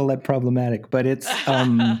could call that problematic, but it's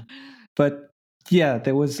but yeah,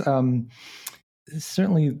 there was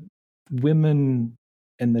certainly women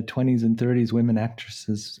in the 20s and 30s, women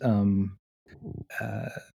actresses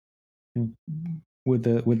were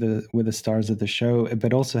the stars of the show,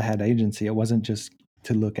 but also had agency. It wasn't just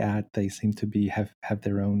to look at. They seemed to be have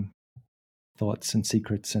their own thoughts and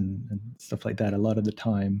secrets and stuff like that a lot of the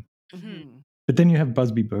time. Mhm. But then you have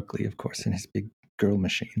Busby Berkeley, of course, and his big girl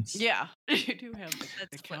machines. Yeah, you do have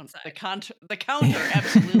That's flip side. the counter,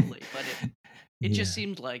 absolutely. But it just Yeah.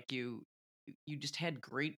 seemed like you just had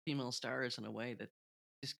great female stars in a way that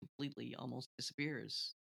just completely almost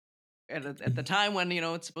disappears. At the time when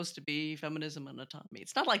it's supposed to be feminism and autonomy,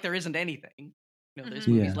 it's not like there isn't anything. There's Mhm.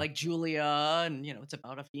 movies Yeah. like Julia, and it's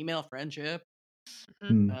about a female friendship.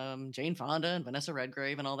 Mm. Jane Fonda and Vanessa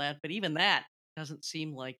Redgrave and all that, but even that doesn't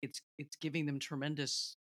seem like it's giving them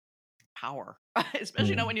tremendous power,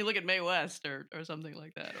 especially not Yeah. when you look at Mae West or something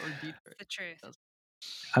like that, or Dietrich. The truth.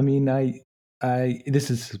 I mean, I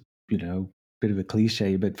this is bit of a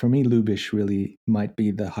cliche, but for me, Lubitsch really might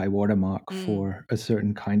be the high watermark for a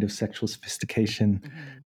certain kind of sexual sophistication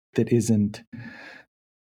that isn't,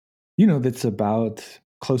 that's about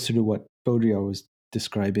closer to what Baudrillard was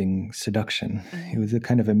describing seduction. It was a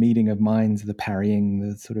kind of a meeting of minds, the parrying,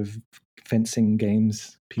 the sort of fencing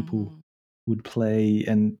games people would play,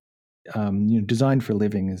 and Designed for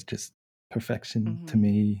Living is just perfection to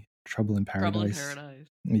me. Trouble in Paradise.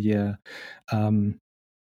 Yeah.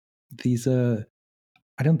 These I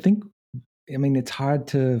don't think, I mean, it's hard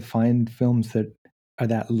to find films that are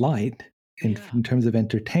that light in terms of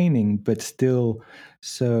entertaining, but still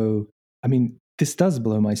so, I mean, this does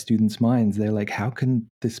blow my students' minds. They're like, how can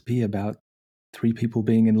this be about three people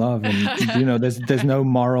being in love? And, there's no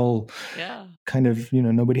moral kind of,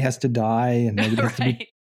 nobody has to die and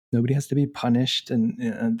nobody has to be punished, and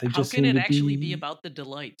they How just can seem it to actually be about the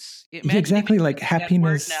delights? Yeah, exactly, like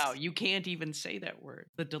happiness. Now you can't even say that word,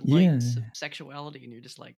 the delights of sexuality, and you're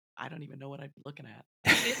just like, I don't even know what I'd be looking at.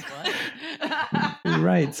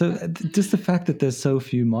 Right. So just the fact that there's so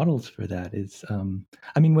few models for that is,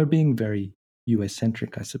 I mean, we're being very US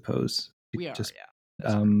centric, I suppose. We are, just,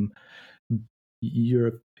 yeah.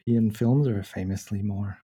 European films are famously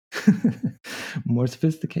more more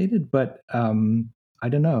sophisticated, but I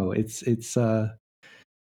don't know. It's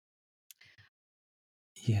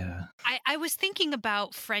yeah. I was thinking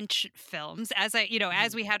about French films as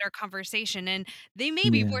as we had our conversation, and they may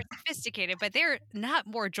be more sophisticated, but they're not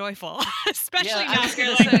more joyful, especially I not. was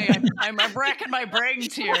gonna say, I'm racking my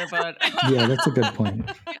brains here, but yeah, that's a good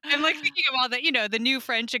point. I'm like thinking about the new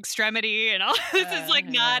French Extremity and all. This is like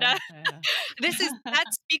not a. That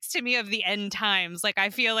speaks to me of the end times. Like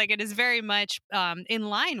I feel like it is very much in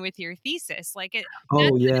line with your thesis. Like it.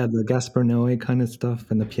 Oh yeah, the Gaspar Noé kind of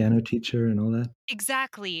stuff, and the piano teacher and all that.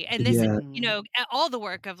 Exactly. And this is, all the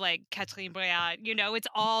work of like Catherine Breillat, it's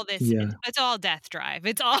all this, it's all death drive.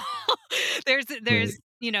 It's all, there's,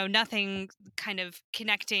 Right. Nothing kind of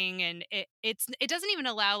connecting, and it doesn't even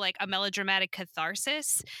allow like a melodramatic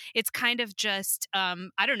catharsis. It's kind of just,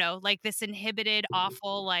 I don't know, like this inhibited,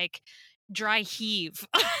 awful, like dry heave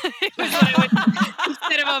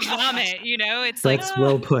instead of a vomit, it's like that's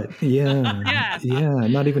well put. Yeah.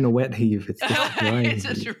 Not even a wet heave, it's just dry. It's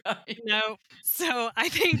just right. No. So I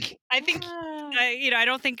think I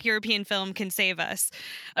don't think European film can save us,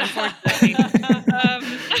 unfortunately.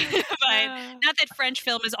 But not that French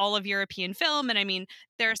film is all of European film, and I mean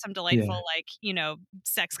there are some delightful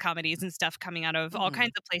sex comedies and stuff coming out of all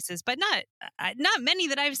kinds of places, but not many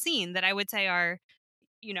that I've seen that I would say are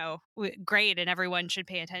great and everyone should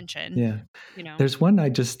pay attention. Yeah. There's one I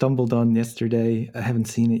just stumbled on yesterday. I haven't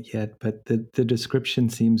seen it yet, but the description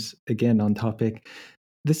seems, again, on topic.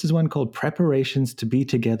 This is one called Preparations to Be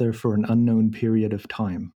Together for an Unknown Period of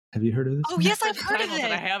Time. Have you heard of this? Oh, yes, I've heard of it.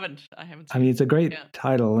 I haven't. I mean, it's a great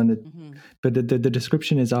title, and but the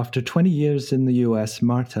description is: after 20 years in the US,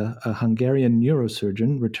 Marta, a Hungarian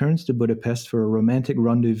neurosurgeon, returns to Budapest for a romantic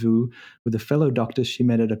rendezvous with a fellow doctor she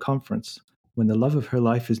met at a conference. When the love of her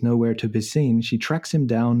life is nowhere to be seen, she tracks him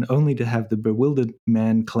down only to have the bewildered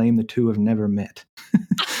man claim the two have never met.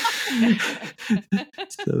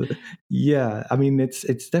 So, yeah, I mean,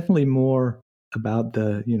 it's definitely more about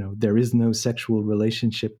the, there is no sexual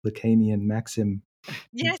relationship Lacanian maxim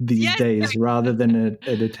these days, rather than an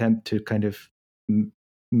attempt to kind of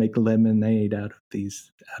make lemonade out of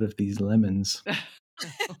these lemons.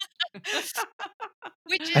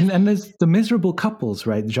 And there's the miserable couples,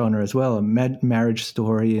 right, genre as well. A Marriage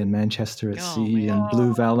Story and Manchester at Sea and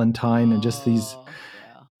Blue Valentine and just these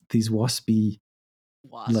these waspy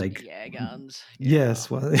Waspy egg-ons. Yes,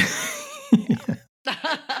 well,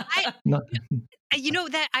 not You know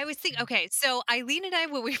that I was thinking. Okay, so Eileen and I,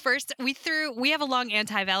 when we have a long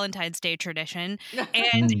anti-Valentine's Day tradition,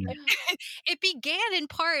 and it began in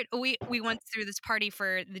part. We went through this party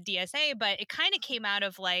for the DSA, but it kind of came out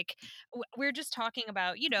of like we were just talking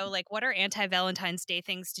about, like what are anti-Valentine's Day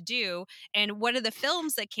things to do, and one of the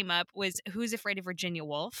films that came up was Who's Afraid of Virginia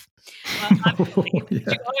Woolf. Obviously, you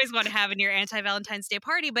always want to have in your anti-Valentine's Day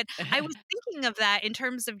party, but I was thinking of that in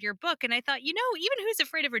terms of your book, and I thought, even Who's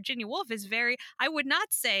Afraid of Virginia Woolf is very. I would not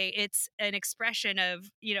say it's an expression of,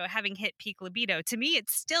 having hit peak libido. To me, it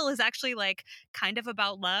still is actually like kind of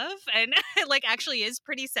about love and like actually is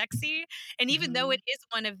pretty sexy. And even though it is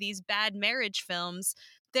one of these bad marriage films,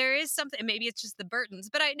 there is something, maybe it's just the Burtons,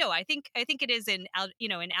 but I think it is in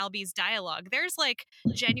Albie's dialogue. There's like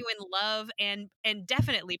genuine love and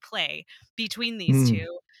definitely play between these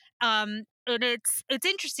two. And it's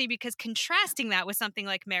interesting because contrasting that with something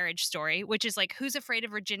like Marriage Story, which is like Who's Afraid of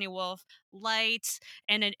Virginia Woolf, light,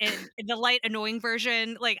 and the light annoying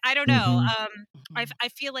version. Like, I don't know. I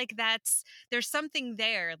feel like there's something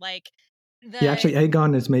there. Like actually,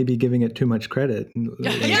 Aegon is maybe giving it too much credit.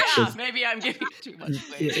 Maybe I'm giving it too much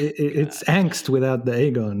credit. It's angst without the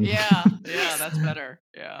Aegon. Yeah, that's better.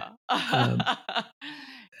 Yeah.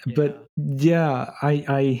 But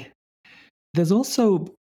I there's also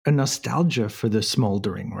a nostalgia for the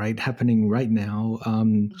smoldering, right, happening right now.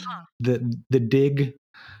 The Dig,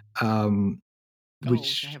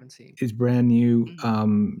 which I haven't seen. is brand new.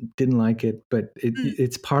 Didn't like it, but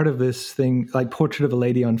it's part of this thing, like Portrait of a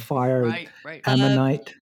Lady on Fire, right.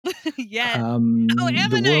 Ammonite.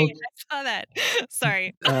 Ammonite. I saw that.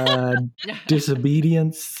 Sorry.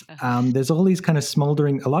 Disobedience. There's all these kind of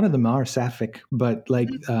smoldering. A lot of them are sapphic, but like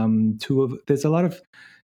there's a lot of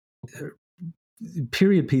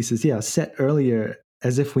period pieces, set earlier,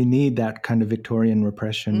 as if we need that kind of Victorian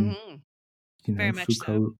repression. Very much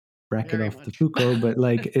Foucault so. bracket off the Foucault, but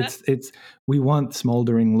like it's we want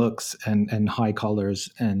smoldering looks and high collars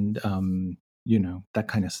and that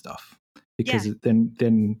kind of stuff, because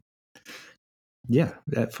then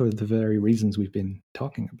for the very reasons we've been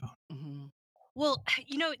talking about. Well,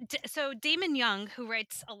 so Damon Young, who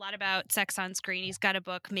writes a lot about sex on screen, he's got a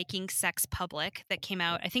book, Making Sex Public, that came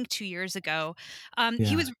out, I think, 2 years ago.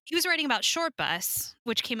 He was writing about Short Bus,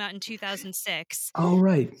 which came out in 2006. Oh,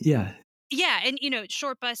 right. Yeah. Yeah. And,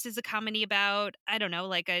 Short Bus is a comedy about, I don't know,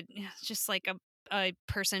 like a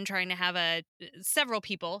person trying to have several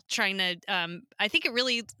people trying to, I think it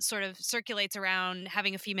really sort of circulates around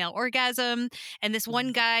having a female orgasm. And this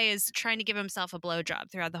one guy is trying to give himself a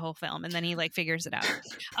blowjob throughout the whole film. And then he like figures it out,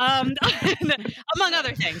 among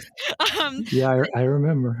other things. I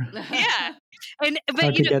remember. Yeah. But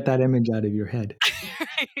hard to get that image out of your head.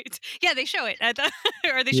 Right. Yeah, they show it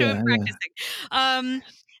or they show him practicing.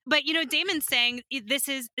 But Damon's saying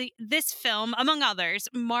this film, among others,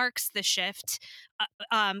 marks the shift,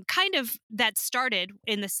 kind of that started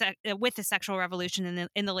in with the sexual revolution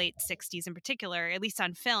in the late '60s, in particular, at least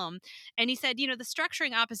on film. And he said, the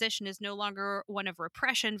structuring opposition is no longer one of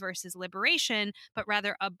repression versus liberation, but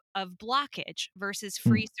rather of blockage versus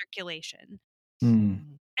free circulation.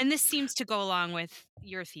 And this seems to go along with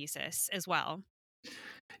your thesis as well.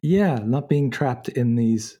 Yeah, not being trapped in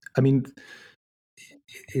these. I mean,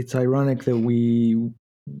 it's ironic that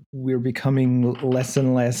we're becoming less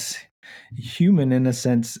and less human in a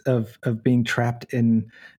sense of being trapped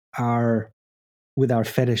in with our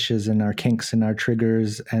fetishes and our kinks and our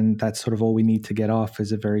triggers, and that's sort of all we need to get off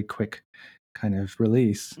is a very quick kind of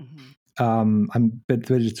release. But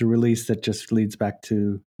it's a release that just leads back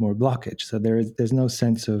to more blockage. So there's no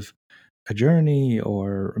sense of a journey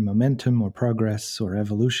or momentum or progress or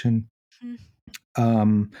evolution.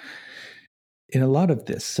 In a lot of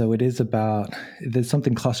this. So it is there's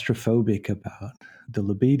something claustrophobic about the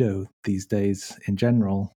libido these days in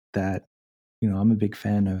general that, I'm a big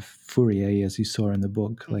fan of Fourier, as you saw in the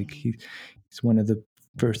book. Like he's one of the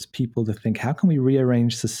first people to think, how can we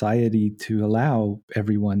rearrange society to allow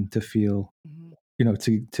everyone to feel,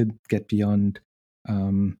 to get beyond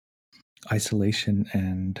isolation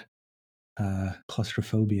and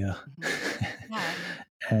claustrophobia.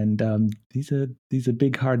 And these are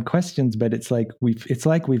big, hard questions, but it's like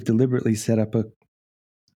we've deliberately set up a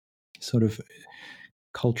sort of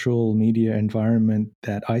cultural media environment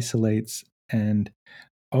that isolates and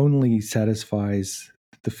only satisfies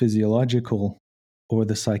the physiological or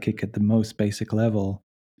the psychic at the most basic level,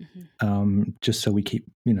 just so we keep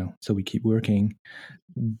working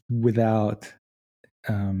without,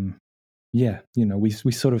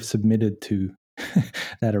 we sort of submitted to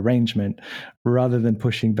that arrangement, rather than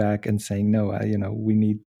pushing back and saying, no, we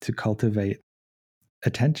need to cultivate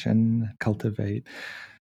attention, cultivate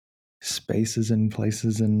spaces and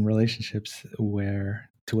places and relationships where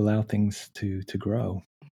to allow things to grow.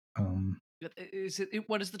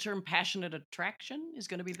 What is the term passionate attraction is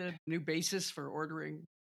going to be the new basis for ordering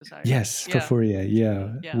desire? Yes, for Fourier.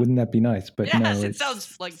 Yeah. Wouldn't that be nice? But yes, no, it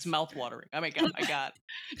sounds like it's mouth-watering. I mean, my God,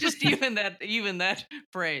 just even that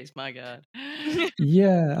phrase, my God.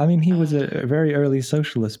 Yeah, I mean, he was a very early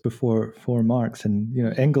socialist before Marx, and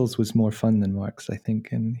Engels was more fun than Marx, I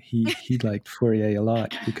think, and he liked Fourier a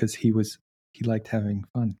lot because he liked having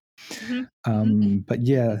fun. But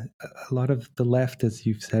yeah, a lot of the left, as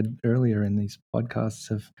you've said earlier in these podcasts,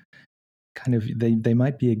 have kind of they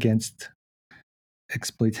might be against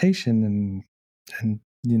exploitation and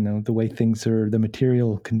the way things are, the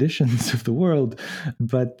material conditions of the world,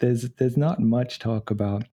 but there's not much talk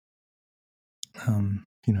about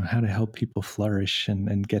how to help people flourish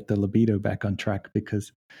and get the libido back on track,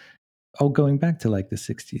 because going back to like the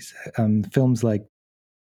 60s, films like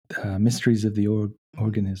Mysteries of the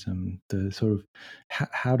Organism, the sort of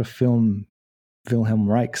how to film Wilhelm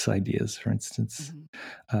Reich's ideas, for instance.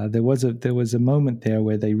 There was a moment there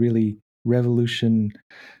where they really, revolution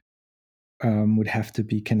would have to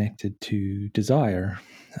be connected to desire,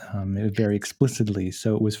 very explicitly.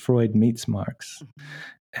 So it was Freud meets Marx,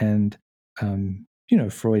 and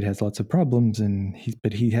Freud has lots of problems,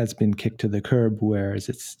 but he has been kicked to the curb, whereas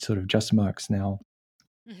it's sort of just Marx now.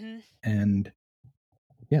 And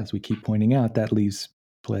as we keep pointing out, that leaves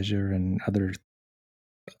pleasure and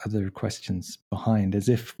other questions behind, as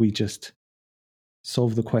if we just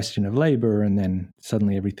solve the question of labor and then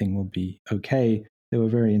suddenly everything will be okay. There were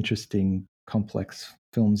very interesting, complex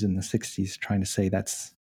films in the 60s trying to say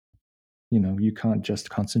that's, you can't just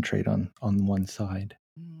concentrate on one side.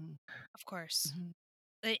 Of course.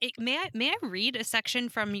 May I read a section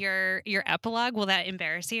from your epilogue? Will that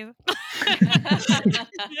embarrass you?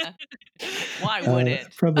 Why would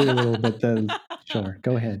it? Probably a little bit. Sure,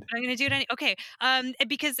 go ahead. I'm going to do it okay.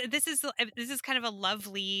 Because this is kind of a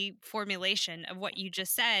lovely formulation of what you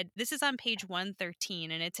just said. This is on page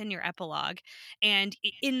 113, and it's in your epilogue. And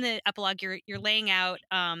in the epilogue, you're laying out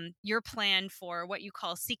your plan for what you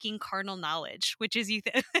call seeking carnal knowledge, which is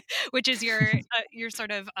which is your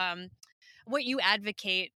sort of what you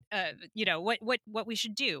advocate, what we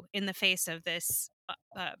should do in the face of this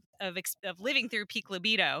of living through peak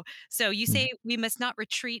libido. So you say we must not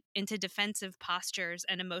retreat into defensive postures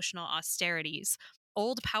and emotional austerities.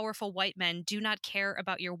 Old, powerful white men do not care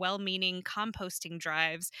about your well-meaning composting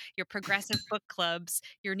drives, your progressive book clubs,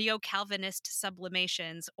 your neo-Calvinist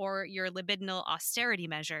sublimations, or your libidinal austerity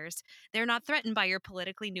measures. They're not threatened by your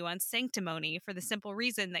politically nuanced sanctimony, for the simple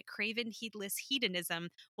reason that craven, heedless hedonism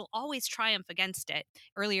will always triumph against it.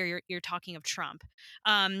 Earlier, you're talking of Trump.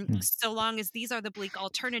 So long as these are the bleak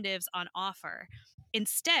alternatives on offer.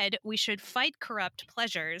 Instead, we should fight corrupt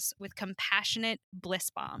pleasures with compassionate bliss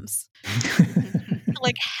bombs.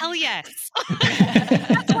 Like, hell yes.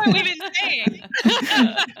 That's what we've been saying.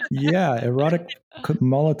 Yeah, erotic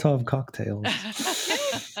Molotov cocktails.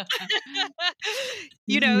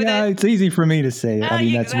 It's easy for me to say. I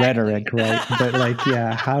mean, that's rhetoric, right? But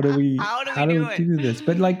how do we do this?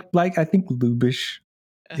 But like I think Lubitsch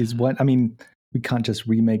is what, I mean, we can't just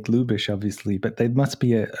remake Lubitsch, obviously, but there must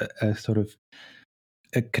be a sort of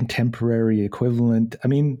a contemporary equivalent. I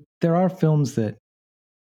mean, there are films that,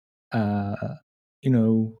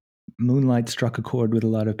 Moonlight struck a chord with a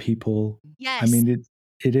lot of people. Yes. I mean,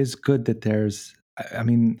 it is good that there's, I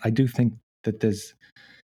mean, I do think that it's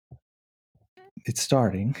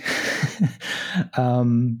starting.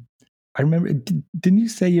 I remember, didn't you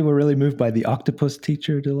say you were really moved by The Octopus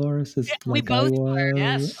Teacher, Dolores? We both were.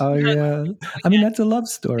 Yes. Oh, yeah. I mean, that's a love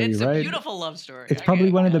story, right? It's a beautiful love story. It's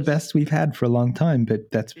probably one of the best we've had for a long time,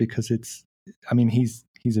 but that's because he's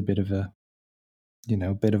a bit of a,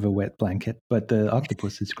 bit of a wet blanket, but the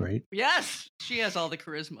octopus is great. Yes, she has all the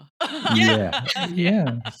charisma.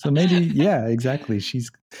 Yeah. So maybe, exactly.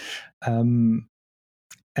 She's, and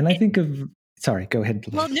I think of, sorry, go ahead.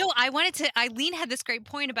 Well, no, Eileen had this great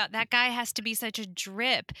point about that guy has to be such a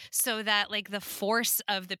drip so that like the force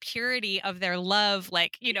of the purity of their love,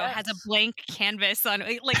 has a blank canvas on,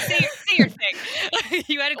 say your thing.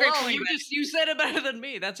 You had a great point. You said it better than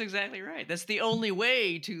me. That's exactly right. That's the only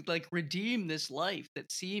way to redeem this life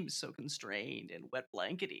that seems so constrained and wet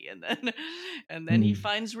blankety. And then he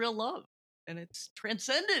finds real love. And it's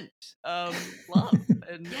transcendent love.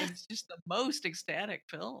 And it's just the most ecstatic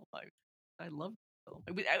film. I love film.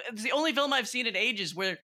 It's the only film I've seen in ages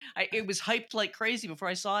where it was hyped like crazy before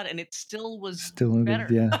I saw it, and it still was Still better.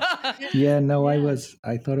 yeah. No, Yeah.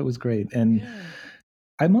 I thought it was great, and Yeah.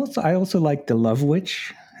 I also like The Love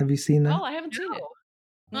Witch. Have you seen that? Oh, I haven't seen it.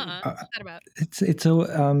 What's that about? It's a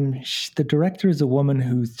the director is a woman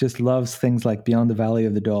who just loves things like Beyond the Valley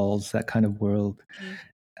of the Dolls, that kind of world,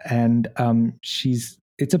 and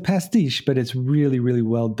it's a pastiche, but it's really, really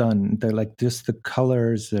well done. They're like, just the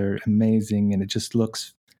colors are amazing, and it just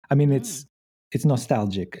looks. I mean, it's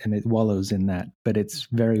nostalgic and it wallows in that, but it's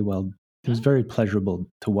very well. It was very pleasurable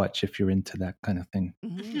to watch if you're into that kind of thing.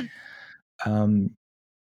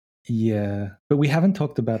 Yeah, but we haven't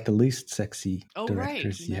talked about the least sexy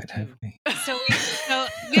directors yet, have we? So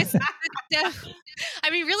this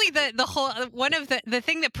I mean, really, the whole one of the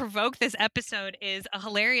thing that provoked this episode is a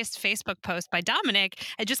hilarious Facebook post by Dominic,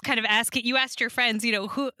 and just kind of you asked your friends,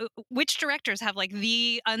 which directors have like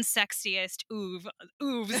the unsexiest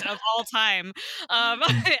oofs of all time,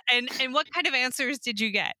 and what kind of answers did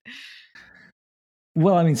you get?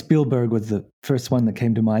 Well, I mean, Spielberg was the first one that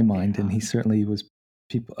came to my mind, and he certainly was.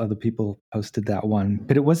 Other people posted that one,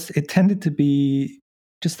 but it tended to be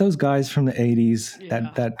just those guys from the 80s,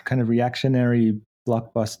 that kind of reactionary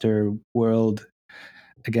blockbuster world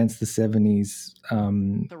against the 70s.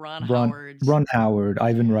 The Ron Howard,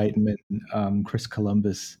 Ivan Reitman, Chris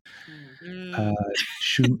Columbus,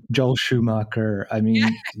 Joel Schumacher. I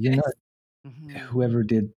mean, whoever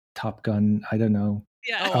did Top Gun, I don't know.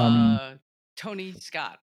 Tony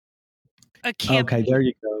Scott. Okay, there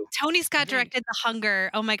you go. Tony Scott directed The Hunger.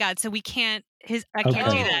 Oh my God! So I can't do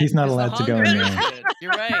that. He's not allowed to go in there.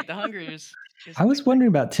 You're right. The Hunger is. I was wondering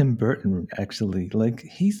about Tim Burton, actually. Like,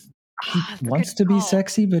 he wants to be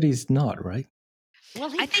sexy, but he's not, right? Well,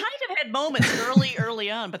 he kind of had moments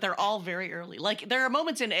early on, but they're all very early. Like, there are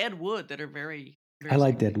moments in Ed Wood that are very, very I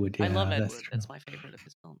liked Ed Wood, yeah. I love Ed Wood. That's my favorite of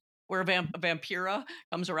his film. Where a Vampira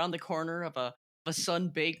comes around the corner of a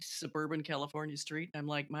sun-baked suburban California street. I'm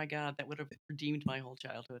like, my God, that would have redeemed my whole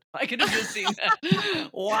childhood. I could have just seen that.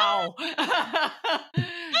 Wow.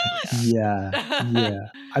 Yeah.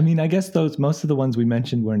 I mean, I guess most of the ones we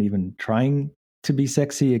mentioned weren't even trying to be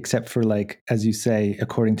sexy, except for, like, as you say,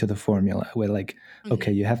 according to the formula, where, like,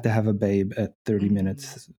 okay, you have to have a babe at 30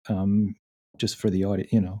 minutes, just for the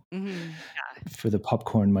audience, for the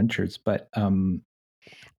popcorn munchers. But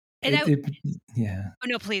yeah. Oh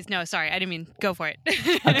no, please, no. Sorry, I didn't mean. Go for it.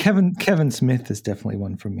 Kevin Smith is definitely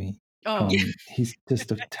one for me. He's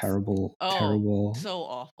just a terrible. So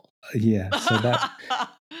awful. Yeah, so that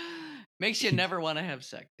makes you never want to have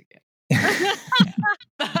sex again,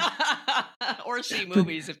 or see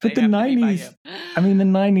movies. But the 90s, I mean, the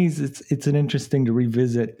 90s, it's an interesting to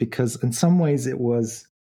revisit, because in some ways it was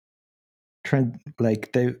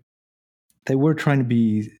like they were trying to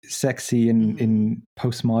be sexy in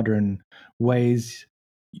postmodern ways.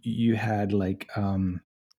 You had, like, Bound,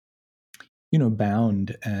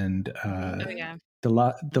 and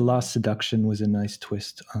The Lost Seduction was a nice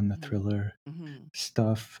twist on the thriller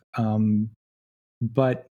stuff.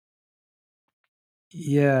 But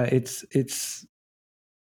yeah, it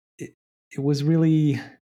was really.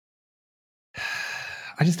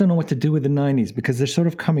 I just don't know what to do with the 90s, because they're sort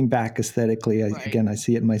of coming back aesthetically. Again, I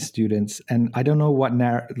see it in my students, and I don't know what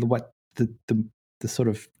the sort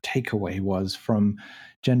of takeaway was from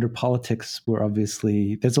gender politics. Where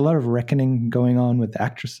obviously there's a lot of reckoning going on with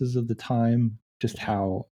actresses of the time, just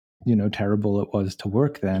how terrible it was to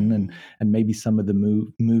work then, and maybe some of the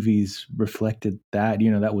movies reflected that.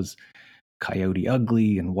 That was Coyote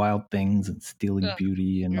Ugly and Wild Things and Stealing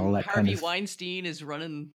Beauty and all that kind of. Harvey Weinstein is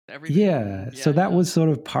running everything. Yeah, so that was sort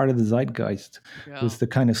of part of the zeitgeist. Was the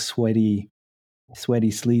kind of sweaty,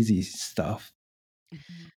 sleazy stuff.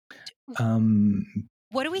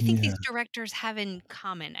 What do we think these directors have in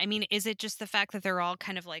common? I mean, is it just the fact that they're all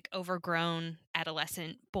kind of like overgrown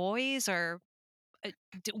adolescent boys, or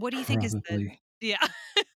what do you think is the? Yeah.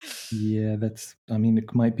 Yeah, I mean,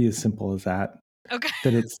 it might be as simple as that. Okay.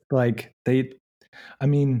 That it's like there's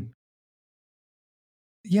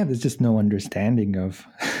just no understanding of.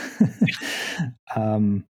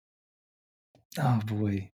 Oh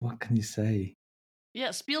boy, what can you say?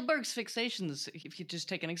 Yeah, Spielberg's fixations, if you just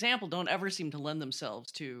take an example, don't ever seem to lend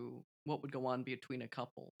themselves to what would go on between a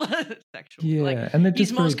couple sexually. Yeah, and they're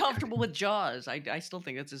he's most comfortable with Jaws. I still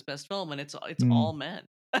think it's his best film, and it's all men.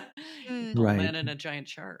 Right. Men and a giant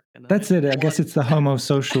shark. That's it. I guess it's the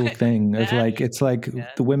homosocial thing of it's like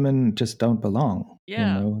the women just don't belong.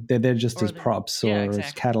 Yeah. They're just as props or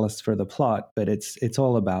as catalysts for the plot, but it's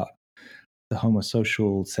all about the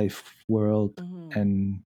homosocial safe world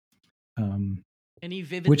and Any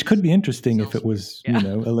vivid, which could be interesting if it elsewhere. was, Yeah.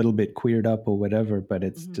 a little bit queered up or whatever, but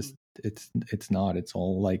it's Mhm. just it's not. It's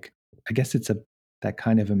all like, I guess it's that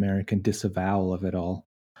kind of American disavowal of it all.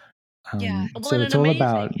 Yeah. Well, So and it's an all amazing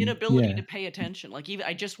about, inability to pay attention. Like, even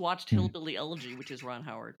I just watched Mm. Hillbilly Elegy, which is Ron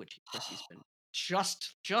Howard, which of course he's been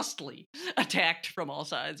justly attacked from all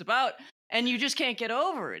sides about, and you just can't get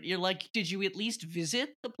over it. You're like, did you at least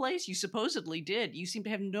visit the place? You supposedly did. You seem to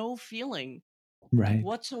have no feeling right.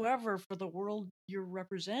 whatsoever for the world you're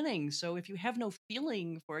representing. So if you have no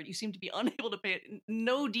feeling for it, you seem to be unable to pay it.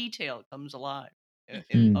 No detail comes alive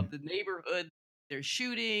Mm. of the neighborhood, their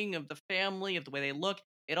shooting, of the family, of the way they look.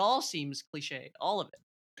 It all seems cliched, all of it.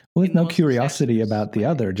 Well, In there's the no most curiosity disastrous about the way.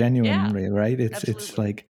 other, Yeah, genuinely, right? It's absolutely.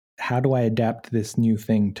 like, how do I adapt this new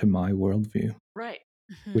thing to my worldview, Right,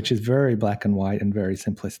 which Mhm. is very black and white and very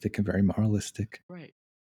simplistic and very moralistic. right.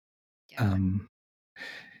 Yeah. Um,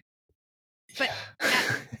 But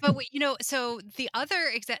yeah. but so the other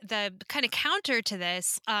the kind of counter to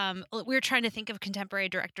this, we were trying to think of contemporary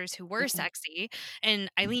directors who were Mhm, sexy, and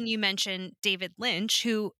Eileen, you mentioned David Lynch,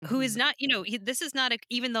 who is mhm, not, this is not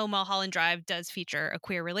even though Mulholland Drive does feature a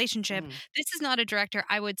queer relationship, mhm, this is not a director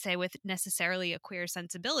I would say with necessarily a queer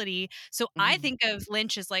sensibility. So I mhm, think of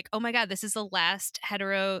Lynch as like, oh my God, this is the last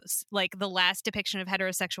like the last depiction of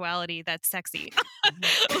heterosexuality that's sexy.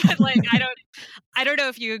 mhm. Like I don't know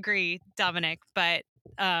if you agree, Dominic, but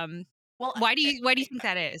Well, why do you think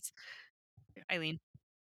that is, Eileen?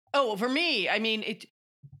 oh, for me, I mean,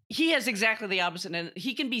 he has exactly the opposite, and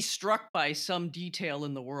he can be struck by some detail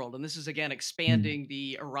in the world, and this is again Mm, expanding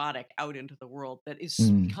the erotic out into the world that is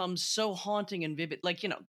mm, becomes so haunting and vivid. Like,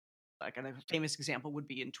 like a famous example would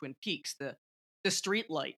be in Twin Peaks, the street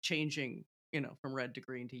light changing, from red to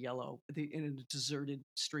green to yellow in a deserted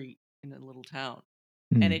street in a little town.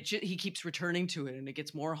 And mm, he keeps returning to it, and it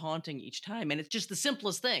gets more haunting each time. And it's just the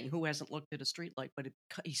simplest thing. Who hasn't looked at a street light? But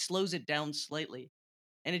he slows it down slightly,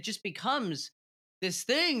 and it just becomes this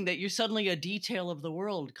thing that you're suddenly a detail of the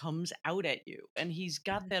world comes out at you. And he's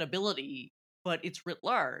got Mhm. that ability, but it's writ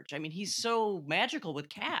large. I mean, he's so magical with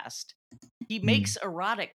cast. He mm. makes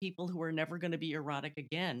erotic people who are never going to be erotic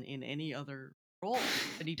again in any other role.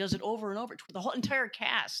 And he does it over and over. The whole entire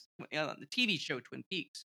cast on the TV show Twin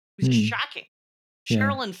Peaks was just Mm. shocking. Yeah,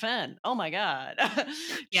 Sherilyn Fenn, oh my God.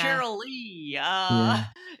 Yeah. Cheryl Lee, yeah.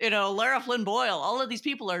 Lara Flynn Boyle. All of these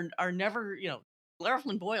people are never, Lara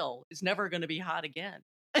Flynn Boyle is never going to be hot again.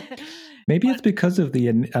 Maybe But it's because of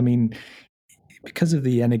because of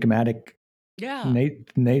the enigmatic yeah,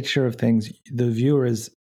 nature of things. The viewer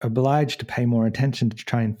is obliged to pay more attention to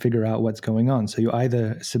try and figure out what's going on. So you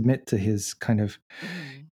either submit to his kind of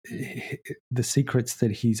mhm, the secrets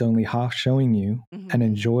that he's only half showing you and mhm.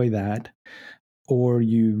 enjoy that, or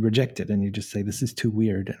you reject it and you just say, this is too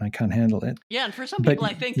weird and I can't handle it. Yeah, and for some But people,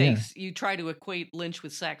 I think yeah, you try to equate Lynch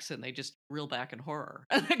with sex, and they just reel back in horror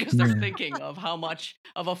because they're yeah. thinking of how much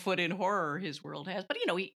of a foot in horror his world has. But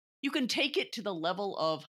you can take it to the level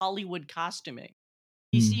of Hollywood costuming.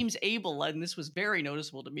 He Mm, seems able, and this was very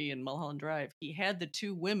noticeable to me in Mulholland Drive. He had the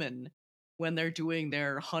two women when they're doing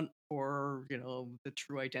their hunt for, the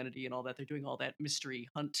true identity and all that. They're doing all that mystery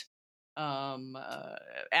hunt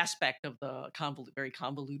aspect of the very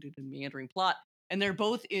convoluted and meandering plot. And they're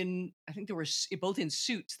both I think they were both in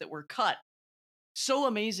suits that were cut so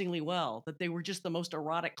amazingly well that they were just the most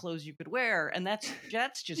erotic clothes you could wear. And that's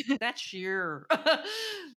sheer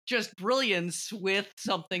just brilliance with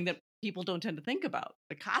something that people don't tend to think about.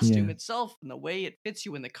 The costume yeah. itself and the way it fits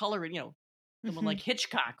you and the color, and someone like Mhm.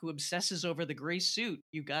 Hitchcock who obsesses over the gray suit.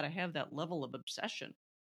 You got to have that level of obsession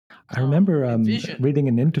I remember and vision. reading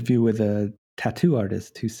an interview with a tattoo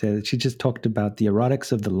artist who said she just talked about the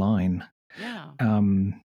erotics of the line. Yeah.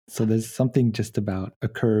 Um, so there's something just about a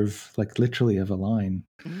curve, like literally of a line,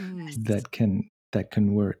 Mm. that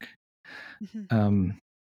can work. Mhm. Um,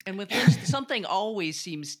 And with Lynch, something always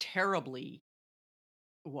seems terribly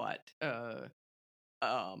what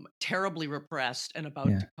terribly repressed and about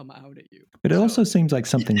yeah, to come out at you. but it So also seems like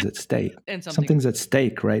something's at stake. and something. Something's at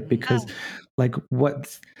stake, right? Mhm. Because, like,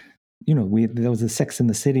 there was a Sex in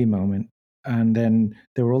the City moment, and then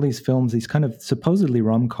there were all these films, these kind of supposedly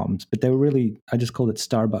rom coms, but they were really, I just called it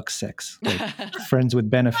Starbucks sex, like friends with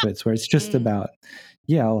benefits, where it's just Mm. about,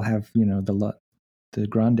 yeah, I'll have the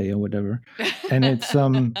grande or whatever, and it's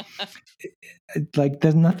like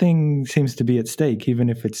there's nothing seems to be at stake, even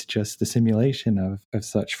if it's just the simulation of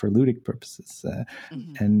such for ludic purposes,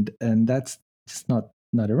 Mhm. and that's just not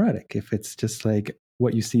erotic. If it's just like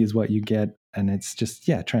what you see is what you get, and it's just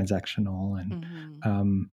transactional and Mhm.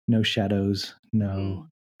 no shadows, no Mhm.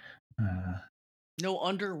 uh, No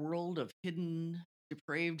underworld of hidden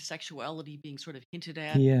depraved sexuality being sort of hinted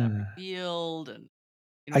at, not yeah, revealed, and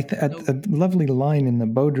A lovely line in the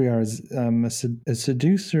Baudrillard is a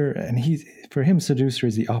seducer, and for him, seducer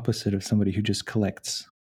is the opposite of somebody who just collects,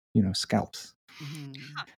 scalps. Mhm.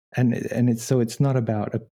 And it's not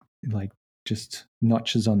about like just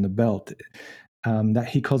notches on the belt. That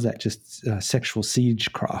he calls that just sexual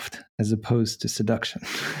siegecraft as opposed to seduction,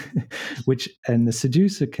 and the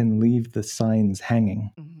seducer can leave the signs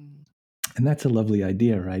hanging, and that's a lovely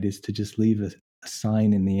idea, right? Is to just leave a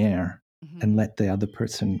sign in the air and let the other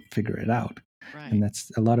person figure it out. Right. And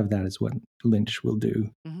that's a lot of that is what Lynch will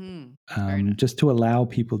do, Nice. just to allow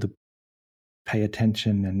people to pay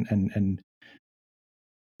attention and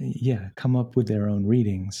come up with their own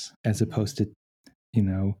readings as opposed to,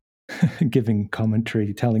 giving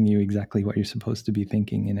commentary, telling you exactly what you're supposed to be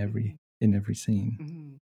thinking in every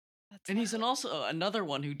scene. And he's also another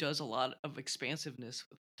one who does a lot of expansiveness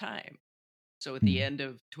with time. So at the end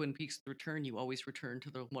of Twin Peaks: The Return, you always return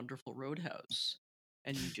to the wonderful Roadhouse,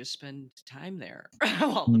 and you just spend time there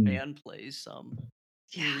while the band plays some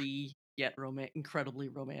eerie yet incredibly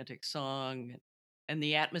romantic song, and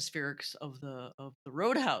the atmospherics of the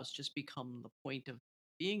Roadhouse just become the point of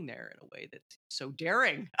being there in a way that's so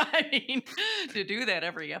daring. I mean, to do that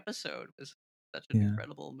every episode was such an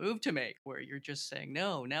incredible move to make, where you're just saying,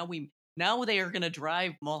 no, now they are going to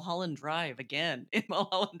drive Mulholland Drive again in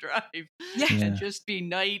Mulholland Drive, and just be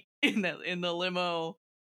night in the limo,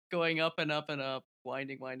 going up and up and up,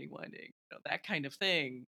 winding. That kind of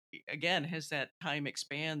thing again has that time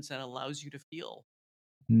expands and allows you to feel.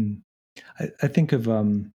 I think of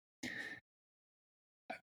I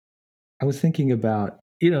was thinking about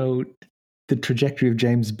the trajectory of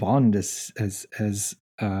James Bond as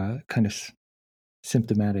kind of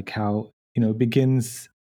symptomatic. How it begins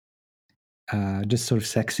just sort of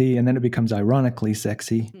sexy, and then it becomes ironically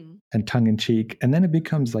sexy and tongue in cheek, and then it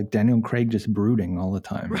becomes like Daniel Craig just brooding all the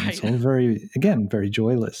time. Right. It's all very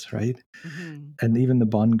joyless, right? And even the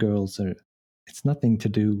Bond girls it's nothing to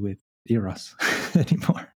do with Eros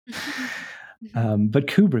anymore. But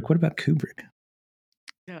Kubrick, what about Kubrick?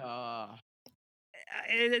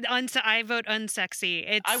 I vote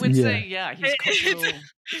unsexy. I would say, he's cold.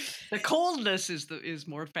 The coldness is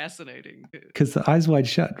more fascinating because the Eyes Wide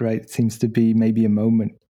Shut, right, seems to be maybe a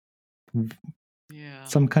moment.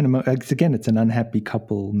 Some kind of again, it's an unhappy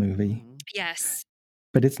couple movie. Yes,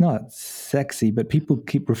 but it's not sexy. But people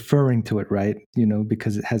keep referring to it, right?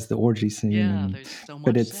 Because it has the orgy scene. Yeah, there's so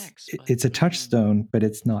much sex. It's a touchstone, but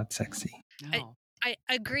it's not sexy. No. I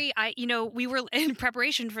agree. We were in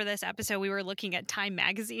preparation for this episode, we were looking at Time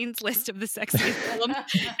Magazine's list of the sexiest films,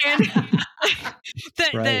 and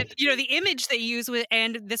the image they used with,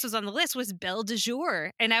 and this was on the list, was Belle de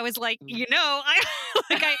Jour, and I was like,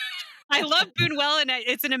 I love Buñuel, and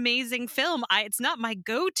it's an amazing film. It's not my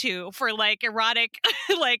go-to for like erotic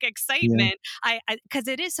like excitement. Because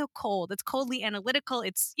it is so cold. It's coldly analytical.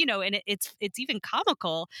 It's and it's even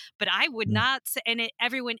comical. But I would not say, and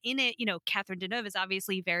everyone in it, Catherine Deneuve is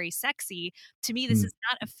obviously very sexy. To me, this is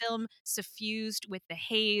not a film suffused with the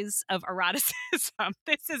haze of eroticism.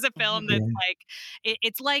 This is a film that's like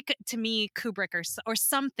it's like, to me, Kubrick or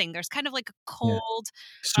something. There's kind of like a cold,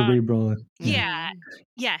 cerebral.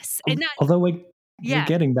 Yes. Although we're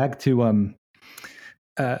getting back to I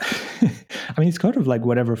mean, it's kind of like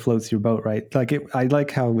whatever floats your boat, right? Like I like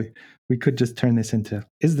how we could just turn this into,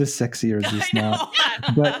 is this sexy or is this not?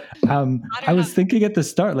 But I was thinking at the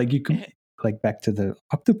start, like you could, like back to the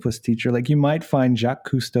octopus teacher, like you might find Jacques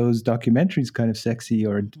Cousteau's documentaries kind of sexy,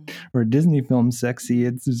 or a Disney film sexy.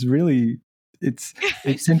 It's really it's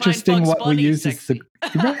interesting what we use as the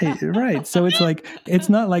right. So it's like, it's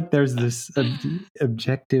not like there's this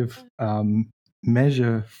objective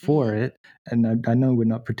measure for it, and I know we're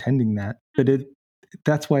not pretending that, but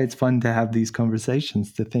that's why it's fun to have these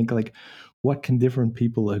conversations, to think like, what can different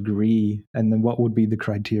people agree, and then what would be the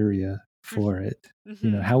criteria for it.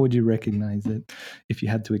 How would you recognize it if you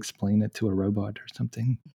had to explain it to a robot or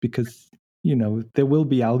something? Because there will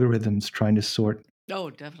be algorithms trying to sort. Oh,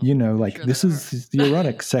 definitely. Like, sure, this is the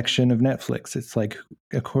erotic section of Netflix. It's like,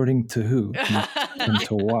 according to who and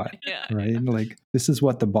to what, right? Like, this is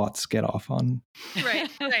what the bots get off on. Right.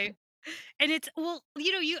 And it's, well,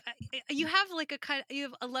 you have like you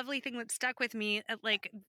have a lovely thing that stuck with me. Like,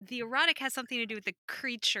 the erotic has something to do with the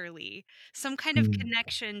creaturely, some kind of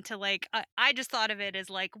connection to, like, I just thought of it as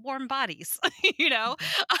like warm bodies,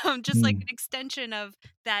 just like an extension of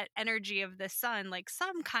that energy of the sun, like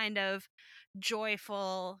some kind of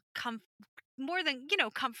joyful, more than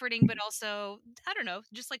comforting, but also, I don't know,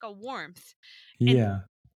 just like a warmth.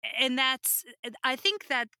 And that's, I think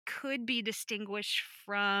that could be distinguished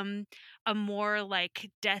from a more like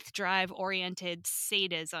death drive oriented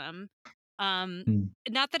sadism.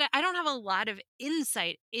 Not that I don't have a lot of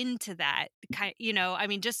insight into that kind, I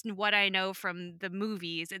mean, just what I know from the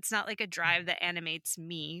movies. It's not like a drive that animates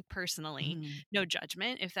me personally. No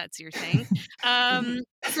judgment if that's your thing.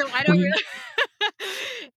 So I don't really.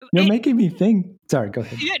 You're making me think. Sorry, go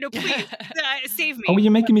ahead. Yeah, no, please save me. Oh,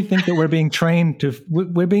 you're making me think that we're being trained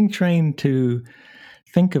to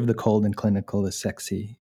think of the cold and clinical as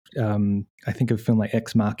sexy. I think of a film like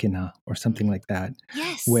Ex Machina or something like that.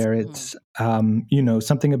 Yes. Where it's,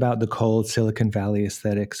 something about the cold Silicon Valley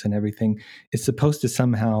aesthetics and everything. It's supposed to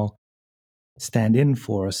somehow stand in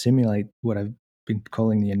for or simulate what I've been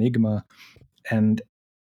calling the enigma.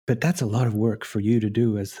 But that's a lot of work for you to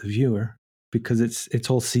do as the viewer, because it's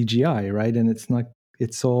all CGI, right? And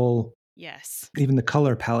it's all, yes, even the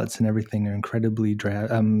color palettes and everything are incredibly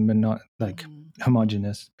and not like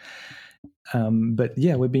homogeneous. But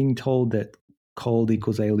yeah, we're being told that cold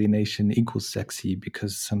equals alienation equals sexy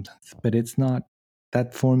because sometimes, but it's not.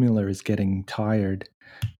 That formula is getting tired.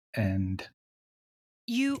 And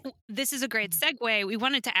this is a great segue. We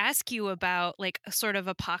wanted to ask you about like sort of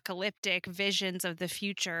apocalyptic visions of the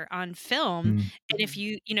future on film, and if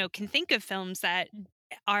you can think of films that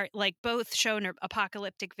are like both show an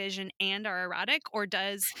apocalyptic vision and are erotic, or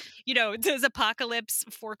does apocalypse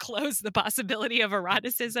foreclose the possibility of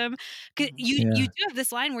eroticism? You do have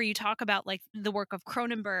this line where you talk about like the work of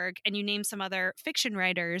Cronenberg, and you name some other fiction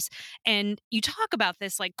writers, and you talk about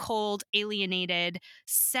this like cold, alienated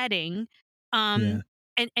setting.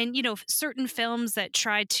 And certain films that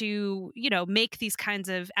try to make these kinds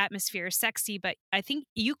of atmospheres sexy, but I think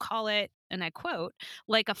you call it, and I quote,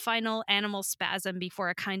 like a final animal spasm before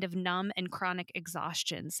a kind of numb and chronic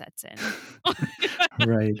exhaustion sets in.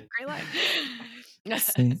 Right. Great line.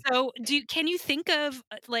 So can you think of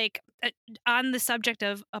on the subject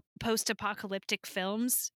of post-apocalyptic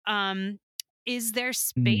films, is there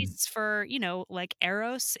space for like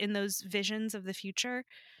eros in those visions of the future?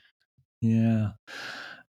 Yeah.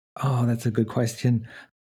 Oh, that's a good question.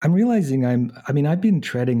 I'm realizing I've been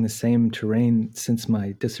treading the same terrain since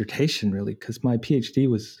my dissertation, really, because my PhD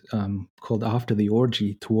was called After the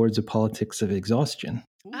Orgy, Towards a Politics of Exhaustion.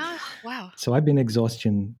 Oh, wow. So I've been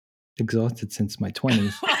exhausted since my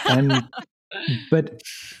 20s. But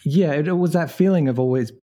yeah, it was that feeling of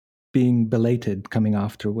always being belated coming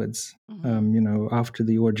afterwards, after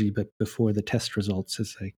the orgy, but before the test results,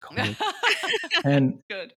 as they call it. And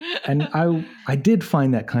good. And I did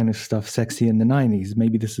find that kind of stuff sexy in the 90s.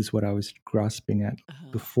 Maybe this is what I was grasping at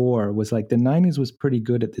before, was like the 90s was pretty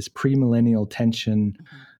good at this premillennial tension,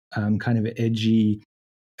 kind of edgy,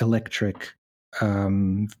 electric,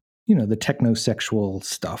 the technosexual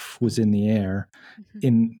stuff was in the air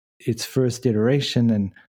in its first iteration.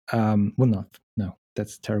 And,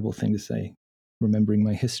 that's a terrible thing to say, remembering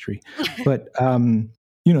my history. But,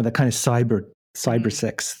 that kind of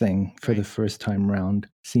cybersex thing for the first time round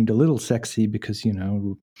seemed a little sexy because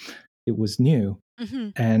it was new.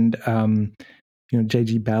 And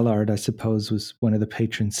J.G. Ballard, I suppose, was one of the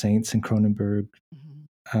patron saints in Cronenberg.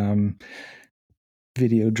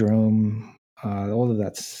 Videodrome, all of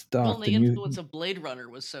that stuff. Well, the influence of Blade Runner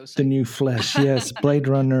was so sexy. The new flesh, yes. Blade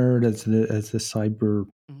Runner as the cyber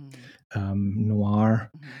noir.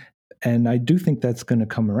 And I do think that's going to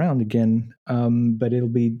come around again, but it'll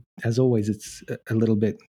be, as always, it's a little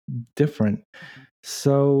bit different.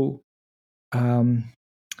 So, there's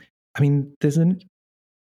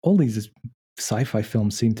all these sci-fi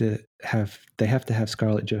films seem to have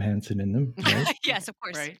Scarlett Johansson in them, right? Yes, of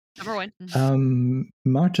course. Right. Number one.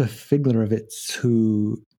 Marta Figlerovitz,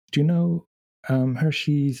 who, do you know her?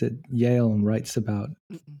 She's at Yale and writes about,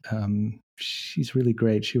 she's really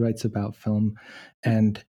great. She writes about film,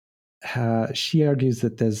 and she argues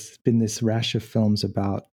that there's been this rash of films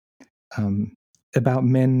about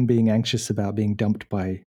men being anxious about being dumped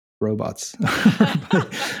by robots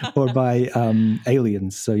or by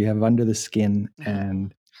aliens. So you have Under the Skin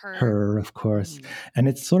and Her, of course. And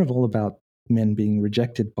it's sort of all about men being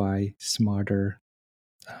rejected by smarter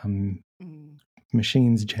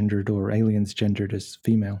machines gendered or aliens gendered as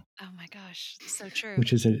female. Oh my gosh, so true.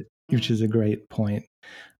 Which is a great point.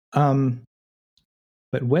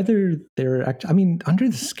 But whether they're Under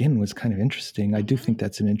the Skin was kind of interesting. I do think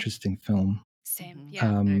that's an interesting film. Same, yeah.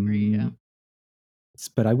 I agree, yeah.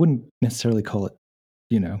 But I wouldn't necessarily call it,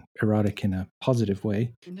 erotic in a positive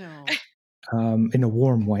way. No. In a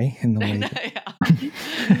warm way, in the way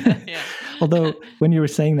that... Yeah. Although, when you were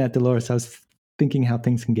saying that, Dolores, I was thinking how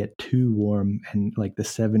things can get too warm, and like the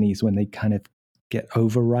 70s when they kind of get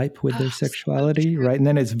overripe with their sexuality, right? And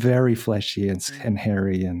then it's very fleshy and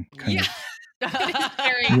hairy and kind of...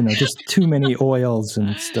 just too many oils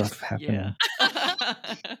and stuff happening.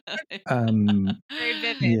 Yeah. Very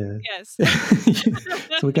vivid. Yeah. Yes.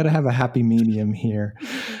 So we got to have a happy medium here.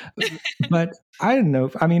 But I don't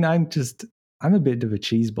know. I mean, I'm a bit of a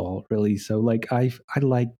cheeseball, really. So like I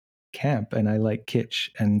like camp and I like kitsch,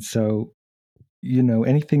 and so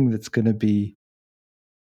anything that's going to be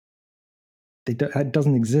it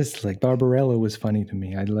doesn't exist. Like Barbarella was funny to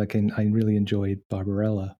me. I really enjoyed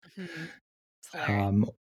Barbarella. Mm-hmm. It's hilarious.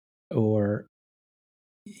 Or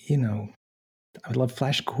I love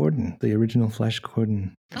Flash Gordon, the original Flash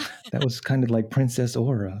Gordon. That was kind of like Princess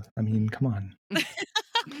Aura. I mean, come on.